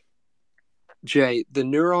 Jay, the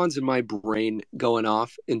neurons in my brain going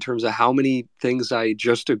off in terms of how many things I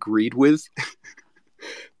just agreed with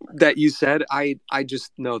that you said, I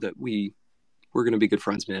just know that we're going to be good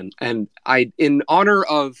friends, man. And I, in honor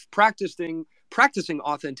of practicing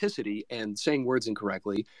authenticity and saying words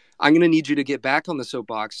incorrectly, I'm going to need you to get back on the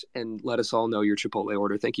soapbox and let us all know your Chipotle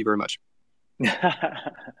order. Thank you very much.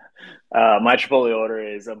 My Chipotle order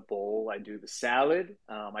is a bowl. I do the salad.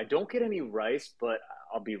 I don't get any rice, but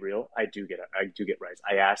I'll be real. I do get rice.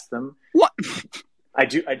 I ask them. What? I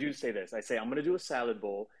do say this. I say, I'm going to do a salad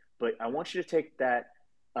bowl, but I want you to take that,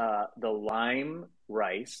 the lime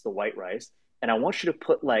rice, the white rice, and I want you to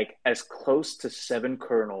put, like, as close to 7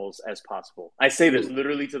 kernels as possible. I say this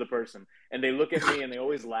literally to the person, and they look at me and they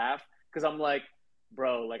always laugh, because I'm like,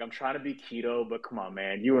 bro, like, I'm trying to be keto, but come on,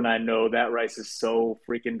 man. You and I know that rice is so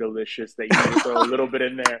freaking delicious that you need to throw a little bit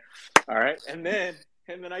in there. All right. And then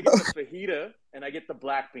I get the fajita and I get the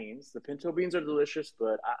black beans. The pinto beans are delicious,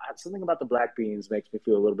 but something about the black beans makes me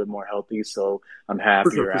feel a little bit more healthy. So I'm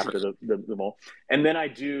happier after the bowl. And then I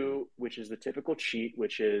do, which is the typical cheat,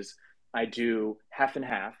 which is I do half and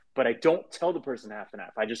half, but I don't tell the person half and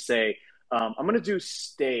half. I just say, I'm going to do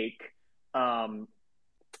steak, but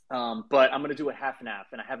I'm going to do a half and half,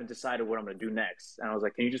 and I haven't decided what I'm going to do next. And I was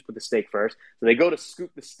like, can you just put the steak first? So they go to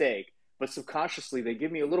scoop the steak, but subconsciously they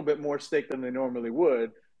give me a little bit more steak than they normally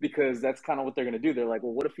would, because that's kind of what they're going to do. They're like,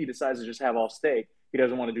 well, what if he decides to just have all steak? He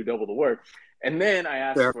doesn't want to do double the work. And then I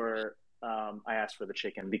asked for the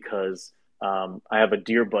chicken, because I have a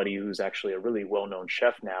dear buddy who's actually a really well-known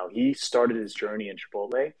chef now. He started his journey in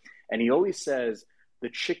Chipotle, and he always says the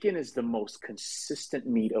chicken is the most consistent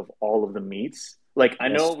meat of all of the meats. Like, I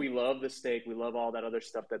know we love the steak, we love all that other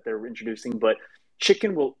stuff that they're introducing, but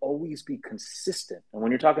chicken will always be consistent. And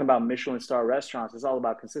when you're talking about Michelin star restaurants, it's all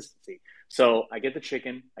about consistency. So I get the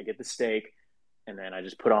chicken, I get the steak, and then I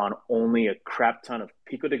just put on only a crap ton of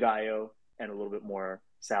pico de gallo and a little bit more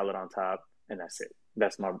salad on top, and that's it.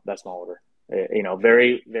 That's my order. You know,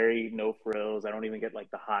 very, very no frills. I don't even get,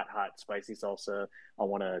 like, the hot spicy salsa. I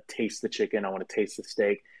want to taste the chicken. I want to taste the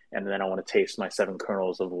steak, and then I want to taste my 7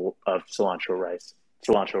 kernels of cilantro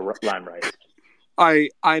lime rice.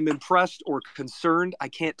 I'm impressed or concerned. I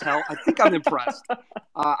can't tell. I think I'm impressed.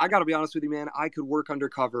 I got to be honest with you, man. I could work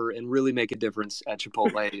undercover and really make a difference at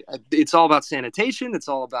Chipotle. It's all about sanitation. It's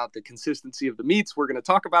all about the consistency of the meats. We're going to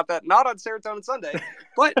talk about that, not on Serotonin Sunday,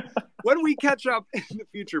 but when we catch up in the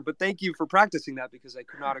future. But thank you for practicing that, because I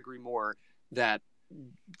could not agree more that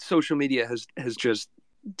social media has just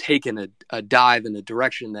taken a dive in a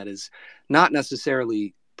direction that is not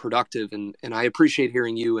necessarily productive, and I appreciate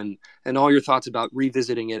hearing you and all your thoughts about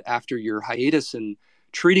revisiting it after your hiatus and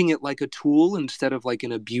treating it like a tool instead of like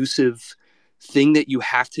an abusive thing that you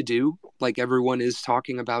have to do, like everyone is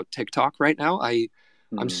talking about TikTok right now.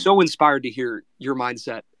 I'm so inspired to hear your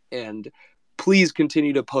mindset, and please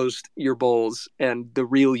continue to post your bowls and the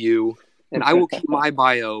real you, and I will keep my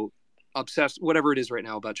bio obsessed, whatever it is right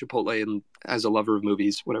now about Chipotle and as a lover of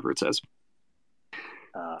movies, whatever it says.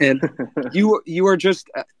 And you're just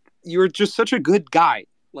such a good guy.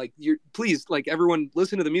 Like, please, like, everyone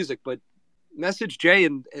listen to the music, but message Jay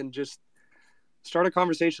and just start a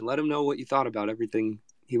conversation. Let him know what you thought about everything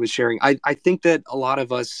he was sharing. I think that a lot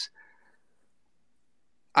of us,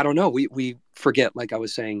 I don't know, we forget, like I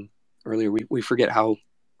was saying earlier, we forget how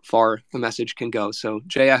far a message can go. So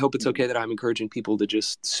Jay, I hope it's okay that I'm encouraging people to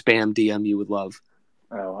just spam DM you with love.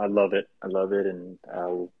 Oh, I love it. I love it. And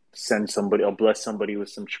I'll bless somebody with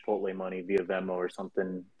some Chipotle money via Venmo or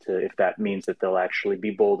something, if that means that they'll actually be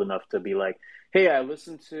bold enough to be like, hey, I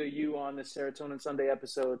listened to you on the Serotonin Sunday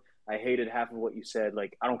episode. I hated half of what you said.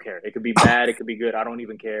 Like, I don't care. It could be bad. It could be good. I don't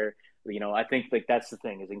even care. I think like that's the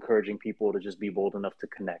thing, is encouraging people to just be bold enough to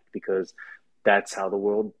connect, because that's how the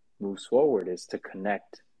world moves forward, is to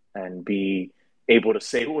connect and be able to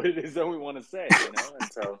say what it is that we want to say,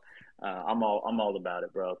 And so I'm all about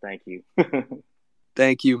it, bro. Thank you.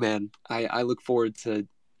 Thank you, man. I look forward to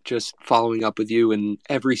just following up with you and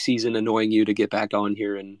every season annoying you to get back on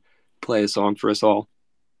here and play a song for us all.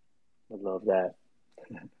 I love that.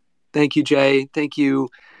 Thank you, Jay. Thank you,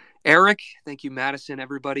 Eric. Thank you, Madison,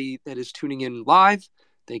 everybody that is tuning in live.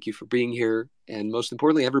 Thank you for being here. And most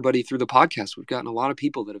importantly, everybody through the podcast. We've gotten a lot of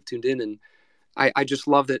people that have tuned in, and I just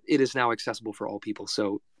love that it is now accessible for all people.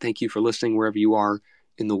 So thank you for listening wherever you are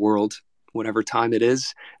in the world, whatever time it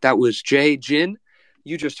is. That was Jay Jin.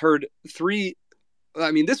 You just heard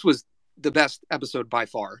this was the best episode by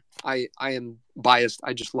far. I am biased.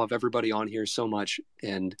 I just love everybody on here so much.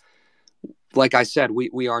 And like I said,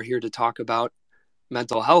 we are here to talk about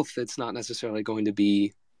mental health. It's not necessarily going to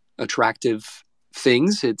be attractive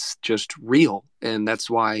things. It's just real. And that's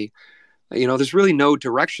why, there's really no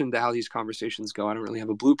direction to how these conversations go. I don't really have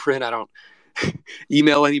a blueprint. I don't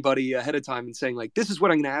email anybody ahead of time and saying, like, this is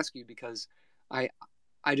what I'm going to ask you, because I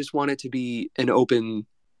just want it to be an open,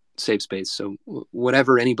 safe space. So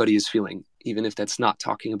whatever anybody is feeling, even if that's not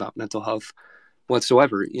talking about mental health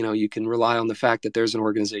whatsoever, you can rely on the fact that there's an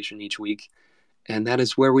organization each week. And that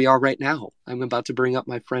is where we are right now. I'm about to bring up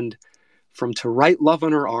my friend from To Write Love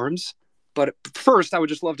on Her Arms. But first, I would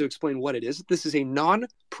just love to explain what it is. This is a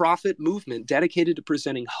non-profit movement dedicated to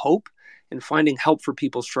presenting hope and finding help for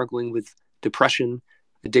people struggling with depression,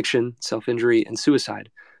 addiction, self-injury, and suicide.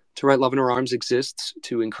 To Write Love in Her Arms exists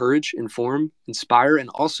to encourage, inform, inspire, and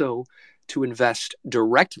also to invest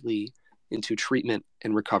directly into treatment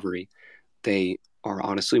and recovery. They are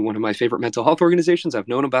honestly one of my favorite mental health organizations. I've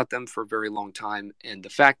known about them for a very long time. And the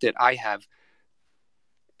fact that I have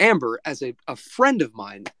Amber as a friend of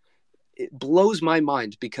mine, it blows my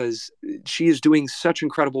mind, because she is doing such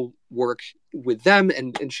incredible work with them.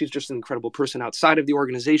 And she's just an incredible person outside of the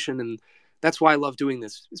organization. And that's why I love doing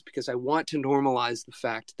this, is because I want to normalize the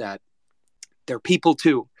fact that they're people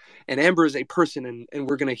too. And Amber is a person, and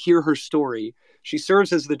we're going to hear her story. She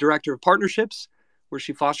serves as the director of partnerships, where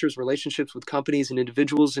she fosters relationships with companies and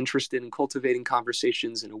individuals interested in cultivating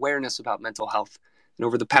conversations and awareness about mental health. And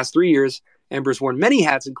over the past 3 years, Amber's worn many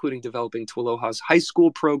hats, including developing Tualoha's high school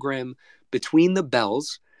program, Between the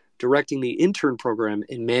Bells, directing the intern program,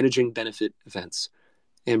 and managing benefit events.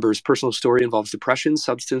 Amber's personal story involves depression,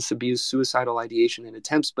 substance abuse, suicidal ideation, and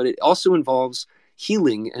attempts, but it also involves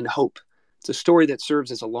healing and hope. It's a story that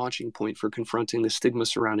serves as a launching point for confronting the stigma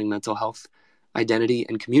surrounding mental health, identity,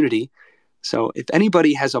 and community. So if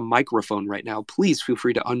anybody has a microphone right now, please feel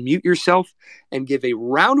free to unmute yourself and give a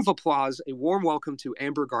round of applause, a warm welcome to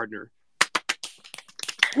Amber Gardner.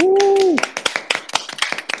 Woo!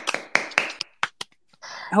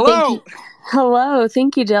 Hello. Hello.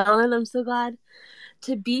 Thank you, Dylan. I'm so glad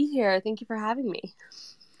to be here. Thank you for having me.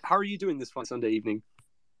 How are you doing this fun Sunday evening?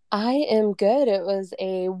 I am good. It was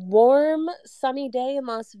a warm, sunny day in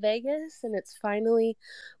Las Vegas, and it's finally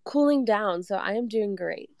cooling down, so I am doing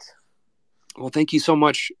great. Well, thank you so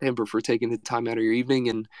much, Amber, for taking the time out of your evening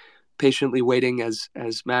and patiently waiting as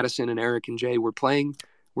Madison and Eric and Jay were playing.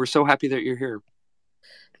 We're so happy that you're here.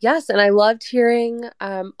 Yes, and I loved hearing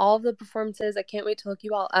all of the performances. I can't wait to look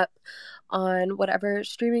you all up on whatever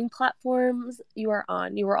streaming platforms you are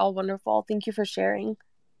on. You were all wonderful. Thank you for sharing.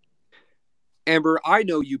 Amber, I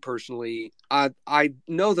know you personally. I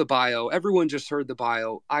know the bio. Everyone just heard the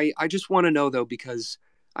bio. I just want to know, though, because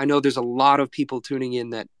I know there's a lot of people tuning in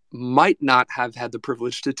that might not have had the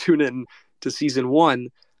privilege to tune in to season 1.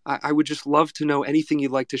 I would just love to know anything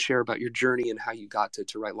you'd like to share about your journey and how you got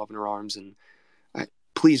to Write Love in Her Arms. And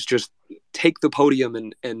please just take the podium,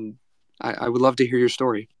 and I would love to hear your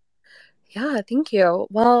story. Yeah, thank you.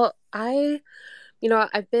 Well, I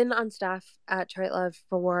I've been on staff at Trite Love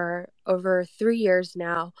for over 3 years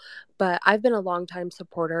now, but I've been a longtime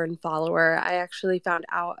supporter and follower. I actually found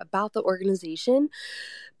out about the organization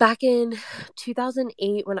back in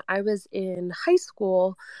 2008 when I was in high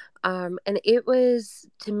school. And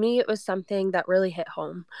to me, it was something that really hit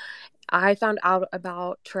home. I found out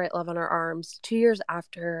about Trite Love on Our Arms 2 years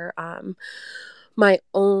after my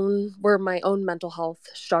own mental health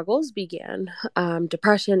struggles began,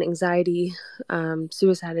 depression, anxiety,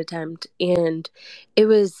 suicide attempt. And it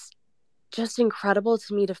was just incredible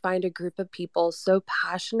to me to find a group of people so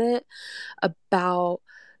passionate about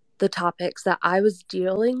the topics that I was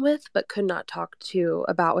dealing with but could not talk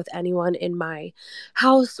about with anyone in my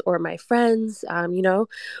house or my friends.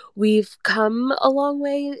 We've come a long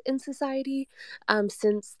way in society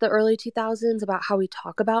since the early 2000s about how we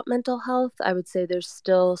talk about mental health. I would say there's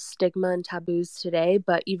still stigma and taboos today,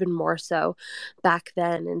 but even more so back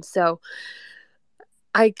then. And so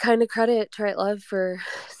I kind of credit Trite Love for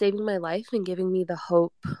saving my life and giving me the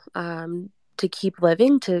hope to keep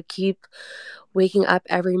living, to keep waking up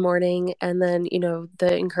every morning, and then,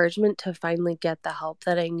 the encouragement to finally get the help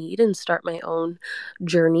that I need and start my own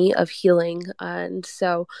journey of healing. And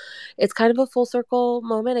so it's kind of a full circle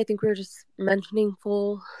moment. I think we were just mentioning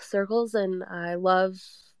full circles, and I love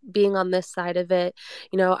being on this side of it.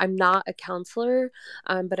 I'm not a counselor,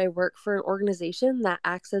 but I work for an organization that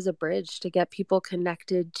acts as a bridge to get people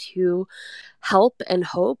connected to help and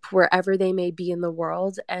hope wherever they may be in the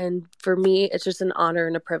world. And for me, it's just an honor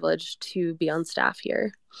and a privilege to be on staff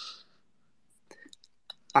here.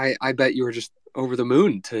 I bet you were just over the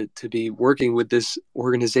moon to be working with this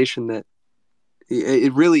organization that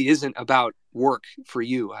it really isn't about work for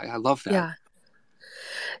you. I love that.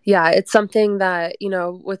 Yeah, it's something that,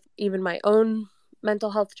 with even my own mental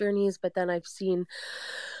health journeys, but then I've seen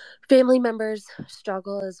family members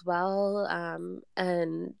struggle as well.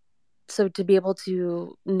 And so to be able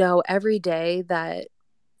to know every day that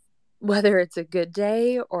whether it's a good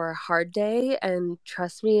day or a hard day, and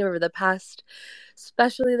trust me,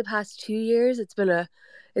 especially the past 2 years, it's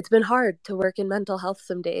been hard to work in mental health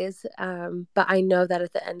some days. But I know that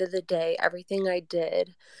at the end of the day, everything I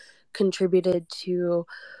did contributed to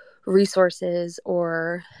resources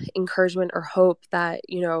or encouragement or hope that,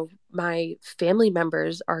 my family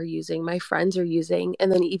members are using, my friends are using, and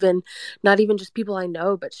then even not even just people I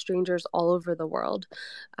know, but strangers all over the world.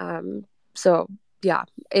 So yeah,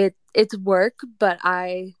 it's work, but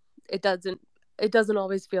it doesn't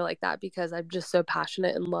always feel like that because I'm just so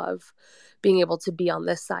passionate and love being able to be on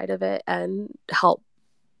this side of it and help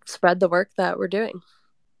spread the work that we're doing.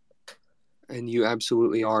 And you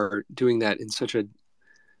absolutely are doing that in such a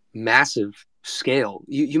massive scale.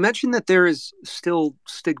 You mentioned that there is still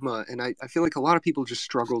stigma, and I feel like a lot of people just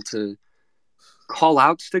struggle to call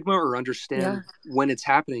out stigma or understand when it's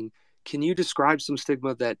happening. Can you describe some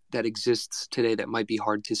stigma that exists today that might be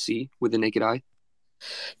hard to see with the naked eye?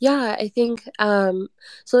 Yeah, I think so.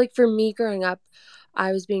 Like for me growing up,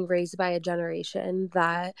 I was being raised by a generation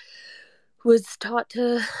that was taught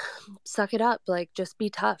to suck it up, like just be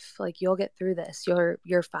tough, like you'll get through this,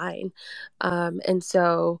 you're fine. And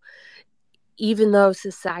so even though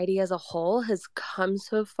society as a whole has come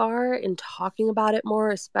so far in talking about it more,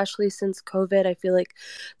 especially since COVID, I feel like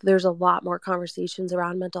there's a lot more conversations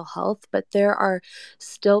around mental health, but there are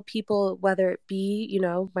still people, whether it be,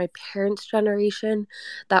 my parents' generation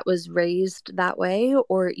that was raised that way,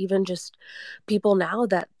 or even just people now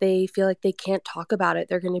that they feel like they can't talk about it.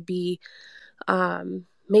 They're going to be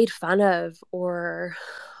made fun of or,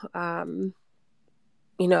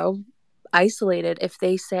 isolated if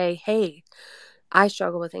they say, hey, I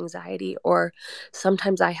struggle with anxiety, or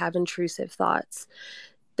sometimes I have intrusive thoughts.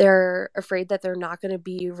 They're afraid that they're not going to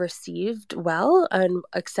be received well and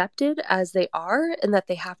accepted as they are, and that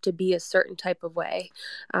they have to be a certain type of way.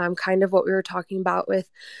 Kind of what we were talking about with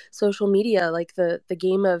social media, like the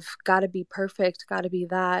game of gotta be perfect, gotta be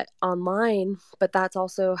that online. But that's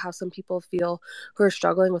also how some people feel who are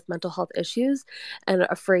struggling with mental health issues and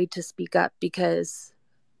afraid to speak up, because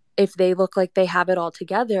if they look like they have it all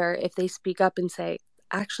together, if they speak up and say,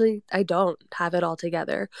 actually, I don't have it all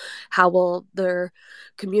together, how will their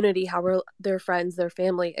community, how will their friends, their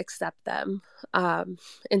family accept them? And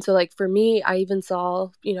so, like, for me, I even saw,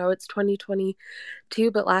 it's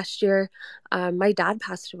 2022, but last year, my dad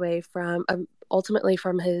passed away from ultimately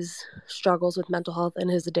from his struggles with mental health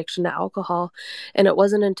and his addiction to alcohol. And it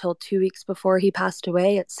wasn't until 2 weeks before he passed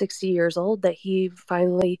away at 60 years old that he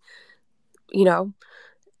finally,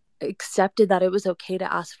 accepted that it was okay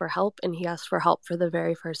to ask for help, and he asked for help for the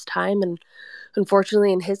very first time. And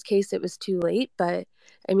unfortunately in his case it was too late, but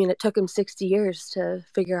I mean, it took him 60 years to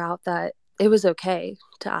figure out that it was okay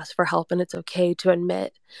to ask for help, and it's okay to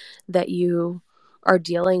admit that you are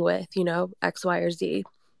dealing with, X, Y, or Z.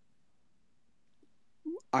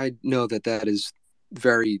 I know that is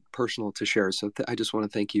very personal to share. So I just want to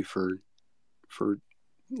thank you for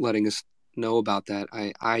letting us know about that.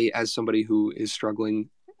 I as somebody who is struggling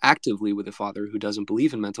actively with a father who doesn't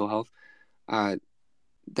believe in mental health,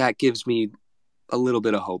 that gives me a little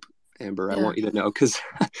bit of hope, Amber. Yeah. I want you to know, because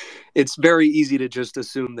it's very easy to just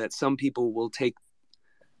assume that some people will take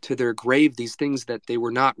to their grave these things that they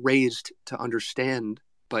were not raised to understand.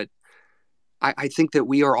 But I think that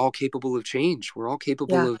we are all capable of change. We're all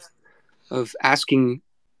capable of asking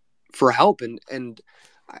for help. And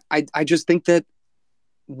I just think that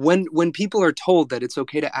when people are told that it's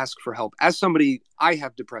okay to ask for help, as somebody, I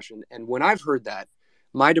have depression. And when I've heard that,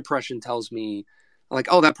 my depression tells me, like,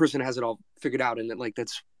 oh, that person has it all figured out. And that, like,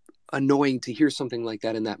 that's annoying to hear something like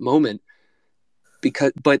that in that moment.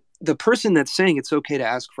 But the person that's saying it's okay to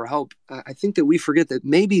ask for help, I think that we forget that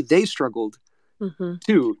maybe they struggled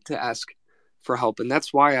too to ask for help. And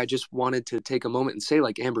that's why I just wanted to take a moment and say,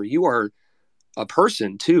 like, Amber, you are a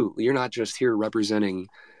person too. You're not just here representing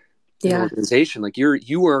an organization. Like,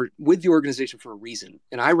 you are with the organization for a reason.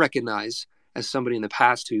 And I recognize, as somebody in the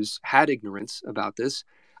past who's had ignorance about this,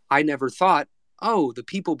 I never thought, oh, the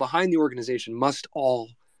people behind the organization must all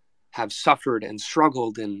have suffered and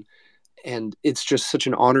struggled, and it's just such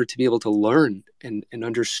an honor to be able to learn and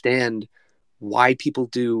understand why people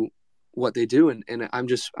do what they do. And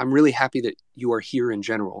I'm really happy that you are here in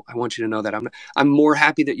general. I want you to know that I'm more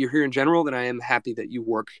happy that you're here in general than I am happy that you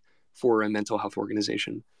work for a mental health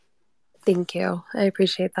organization. Thank you. I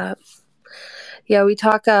appreciate that. Yeah, we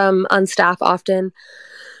talk on staff often,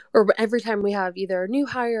 or every time we have either a new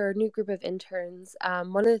hire or a new group of interns.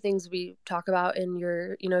 One of the things we talk about in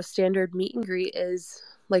your, standard meet and greet is,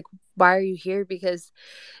 like, why are you here? Because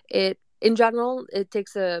in general, it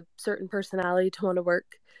takes a certain personality to want to work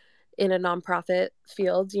in a nonprofit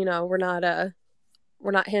field. We're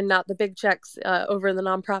not handing out the big checks over in the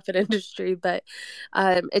nonprofit industry, but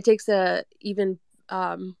it takes a even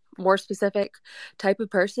more specific type of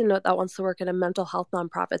person that wants to work in a mental health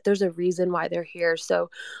nonprofit. There's a reason why they're here.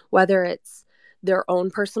 So whether it's their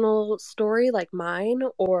own personal story like mine,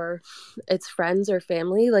 or it's friends or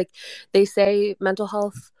family, like they say, mental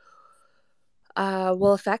health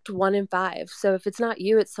will affect 1 in 5. So if it's not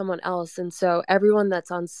you, it's someone else. And so everyone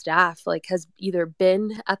that's on staff, like, has either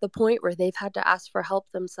been at the point where they've had to ask for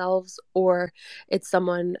help themselves, or it's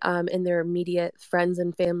someone in their immediate friends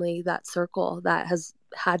and family, that circle, that has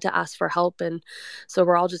had to ask for help. And so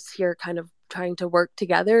we're all just here kind of trying to work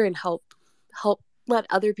together and help let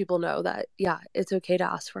other people know that, it's okay to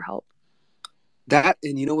ask for help. That,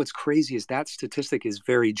 and what's crazy is that statistic is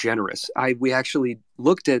very generous. We actually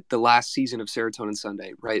looked at the last season of Serotonin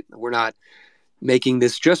Sunday, right? We're not making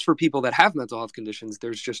this just for people that have mental health conditions.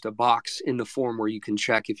 There's just a box in the form where you can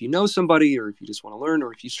check if you know somebody, or if you just want to learn,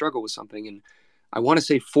 or if you struggle with something. And I want to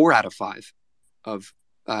say 4 out of 5 of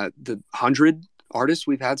the 100 artists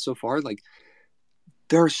we've had so far, like,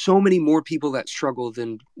 there are so many more people that struggle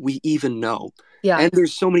than we even know. Yeah. And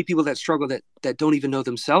there's so many people that struggle that don't even know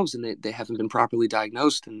themselves, and they haven't been properly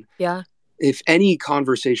diagnosed. And if any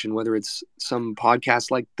conversation, whether it's some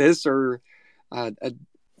podcast like this or a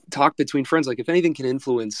talk between friends, like, if anything can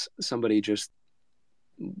influence somebody just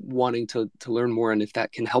wanting to learn more, and if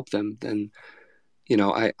that can help them, then,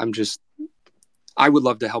 I would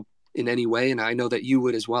love to help in any way. And I know that you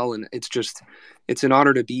would as well. And it's an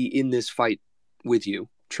honor to be in this fight with you,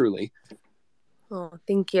 truly. Oh,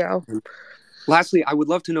 thank you. And lastly, I would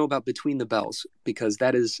love to know about Between the Bells, because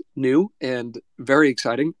that is new and very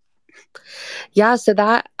exciting. Yeah, so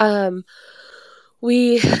that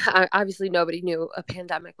we obviously, nobody knew a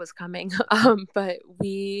pandemic was coming, but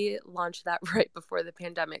we launched that right before the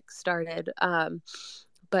pandemic started.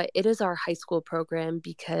 But it is our high school program,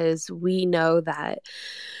 because we know that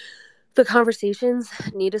the conversations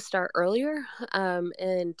need to start earlier,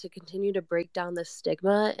 and to continue to break down the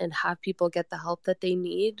stigma and have people get the help that they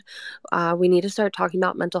need. We need to start talking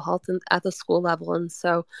about mental health at the school level. And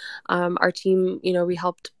so our team, we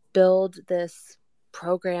helped build this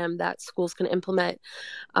program that schools can implement.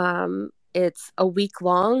 It's a week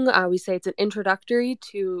long. We say it's an introductory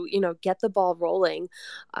to, get the ball rolling,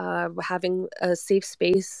 having a safe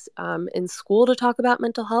space in school to talk about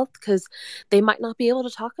mental health, because they might not be able to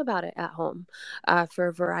talk about it at home for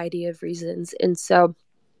a variety of reasons. And so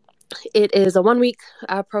It is a 1-week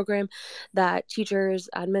program that teachers,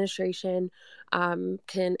 administration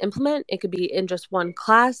can implement. It could be in just one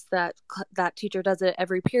class that teacher does it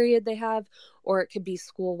every period they have, or it could be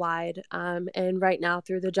school wide. And right now,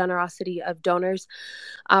 through the generosity of donors,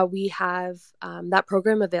 we have that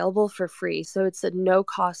program available for free. So it's at no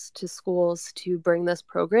cost to schools to bring this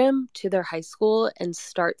program to their high school and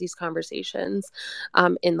start these conversations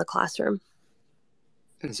in the classroom.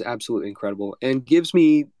 That is absolutely incredible and gives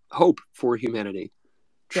me hope for humanity,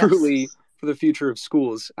 truly, Yes. for the future of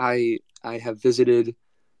schools. I have visited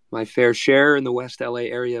my fair share in the West LA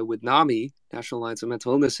area with NAMI, National Alliance of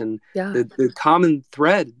Mental Illness, and the common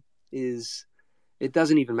thread is it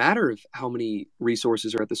doesn't even matter if how many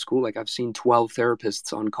resources are at the school. Like I've seen 12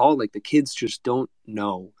 therapists on call. Like the kids just don't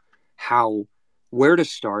know where to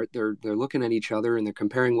start. They're looking at each other and they're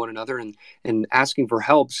comparing one another and asking for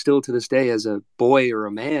help. Still to this day, as a boy or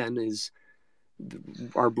a man, is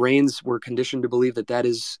our brains were conditioned to believe that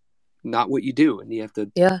is not what you do, and you have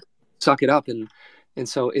to suck it up. And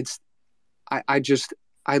so it's I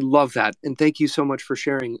love that, and thank you so much for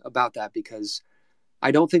sharing about that, because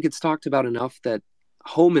I don't think it's talked about enough that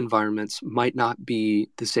home environments might not be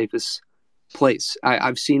the safest place.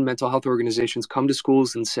 I've seen mental health organizations come to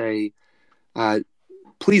schools and say,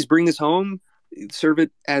 please bring this home, serve it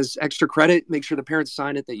as extra credit, make sure the parents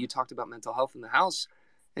sign it that you talked about mental health in the house,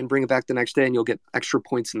 and bring it back the next day and you'll get extra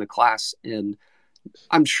points in the class. And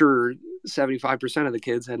I'm sure 75% of the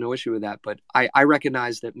kids had no issue with that. But I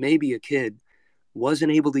recognize that maybe a kid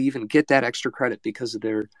wasn't able to even get that extra credit because of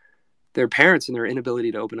their parents and their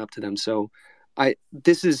inability to open up to them. So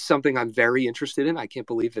this is something I'm very interested in. I can't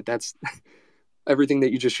believe that's everything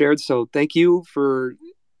that you just shared. So thank you for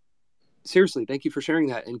sharing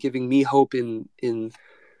that and giving me hope in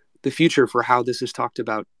the future for how this is talked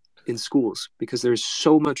about in schools, because there's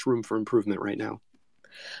so much room for improvement right now.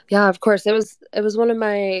 Yeah, of course. It was one of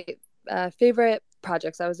my favorite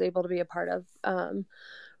projects I was able to be a part of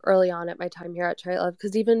early on at my time here at Try Love,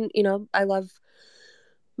 because even, I love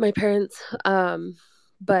my parents,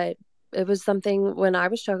 but it was something when I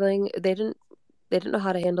was struggling, they didn't know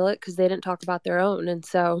how to handle it because they didn't talk about their own. And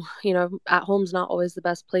so, at home's not always the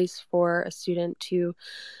best place for a student to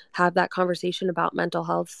have that conversation about mental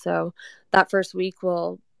health. So that first day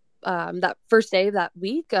of that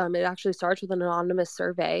week, it actually starts with an anonymous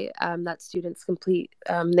survey that students complete.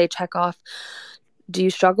 They check off, do you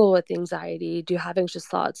struggle with anxiety? Do you have anxious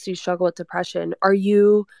thoughts? Do you struggle with depression?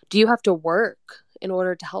 Do you have to work in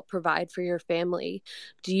order to help provide for your family?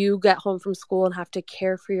 Do you get home from school and have to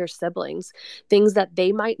care for your siblings? Things that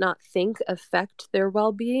they might not think affect their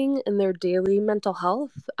well-being and their daily mental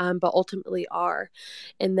health, but ultimately are.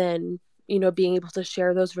 And then, being able to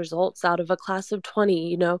share those results out of a class of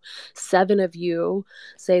 20, 7 of you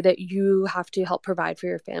say that you have to help provide for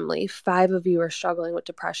your family. 5 of you are struggling with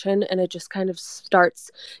depression. And it just kind of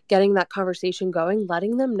starts getting that conversation going,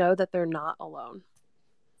 letting them know that they're not alone.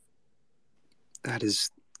 That is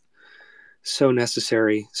so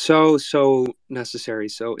necessary. So necessary.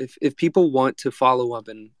 So if people want to follow up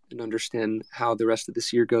and understand how the rest of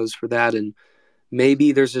this year goes for that, and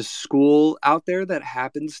maybe there's a school out there that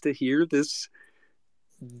happens to hear this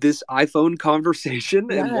iPhone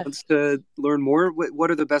conversation and wants to learn more,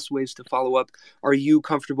 what are the best ways to follow up? Are you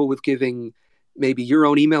comfortable with giving maybe your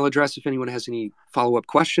own email address if anyone has any follow-up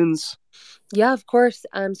questions? Yeah, of course.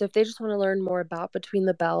 So if they just want to learn more about Between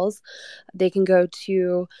the Bells, they can go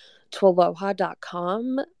to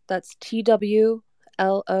twaloha.com. That's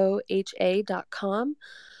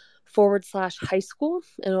TWLOHA.com/high school.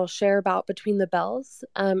 And it'll share about Between the Bells.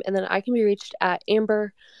 And then I can be reached at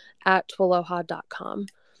amber@twaloha.com.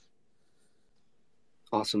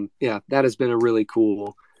 Awesome. Yeah, that has been a really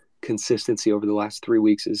cool consistency over the last 3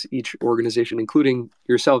 weeks, as each organization, including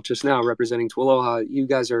yourself just now representing Twaloha, you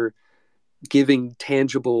guys are giving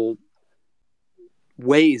tangible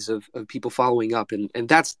ways of people following up. And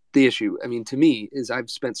that's the issue. I mean, to me, is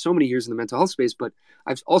I've spent so many years in the mental health space, but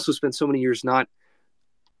I've also spent so many years not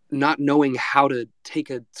knowing how to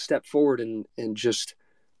take a step forward and just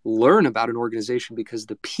learn about an organization, because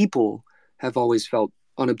the people have always felt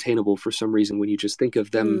unobtainable for some reason when you just think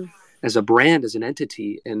of them as a brand, as an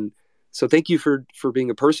entity. And so thank you for being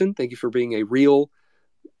a person. Thank you for being a real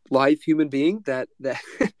life human being that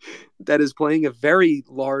is playing a very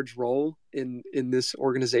large role in this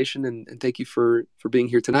organization. And thank you for being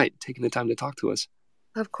here tonight, taking the time to talk to us.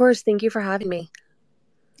 Of course. Thank you for having me.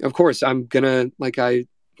 Of course. I'm going to, like I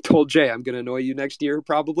told Jay, I'm going to annoy you next year,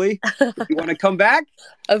 probably. If you want to come back?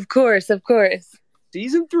 Of course.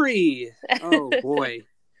 Season 3. Oh, boy.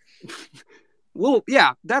 Well,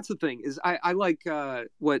 yeah, that's the thing is I like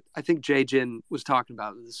what I think Jay Jin was talking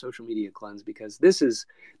about, the social media cleanse, because this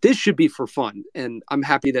should be for fun. And I'm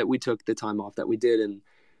happy that we took the time off that we did, and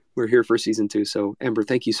we're here for season 2. So Amber,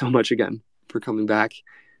 thank you so much again for coming back.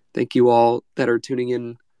 Thank you all that are tuning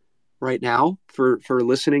in right now for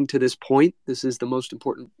listening to this point. This is the most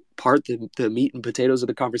important part, the meat and potatoes of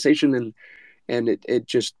the conversation. And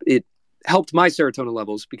it helped my serotonin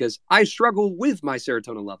levels, because I struggle with my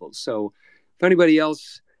serotonin levels. So if anybody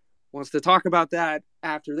else wants to talk about that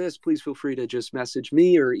after this, please feel free to just message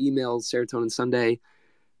me or email Serotonin Sunday.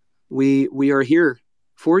 We are here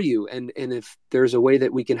for you. And if there's a way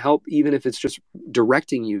that we can help, even if it's just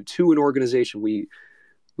directing you to an organization,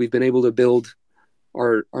 we've been able to build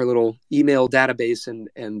our little email database,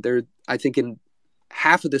 and there, I think in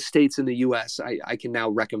half of the states in the US, I can now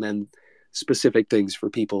recommend specific things for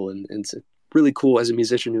people. And it's really cool as a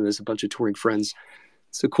musician who has a bunch of touring friends.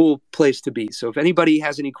 It's a cool place to be. So if anybody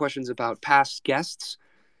has any questions about past guests,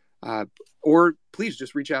 or please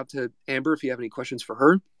just reach out to Amber if you have any questions for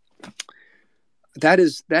her. That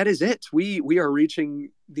is it. We are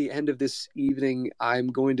reaching the end of this evening. I'm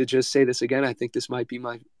going to just say this again. I think this might be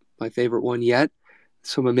my favorite one yet.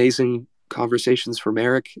 Some amazing conversations from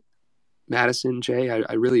Eric, Madison, Jay.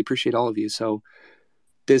 I really appreciate all of you. So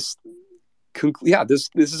this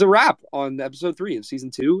is a wrap on episode 3 of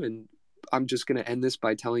season 2. And I'm just going to end this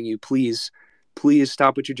by telling you, please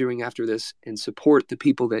stop what you're doing after this and support the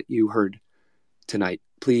people that you heard tonight.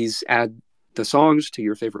 Please add the songs to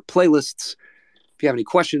your favorite playlists. If you have any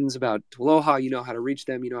questions about Aloha, you know how to reach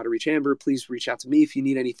them. You know how to reach Amber. Please reach out to me if you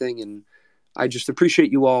need anything. And I just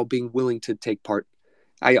appreciate you all being willing to take part.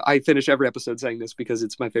 I finish every episode saying this because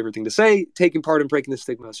it's my favorite thing to say, taking part in breaking the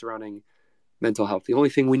stigma surrounding mental health. The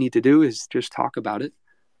only thing we need to do is just talk about it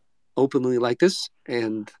openly like this,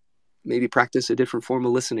 and maybe practice a different form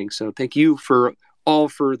of listening. So thank you for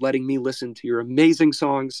letting me listen to your amazing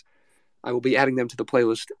songs. I will be adding them to the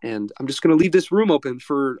playlist, and I'm just going to leave this room open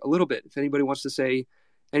for a little bit if anybody wants to say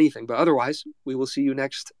anything. But otherwise, we will see you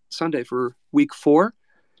next Sunday for week 4.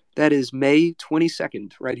 That is May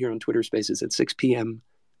 22nd, right here on Twitter Spaces at 6 p.m.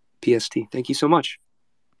 PST. Thank you so much.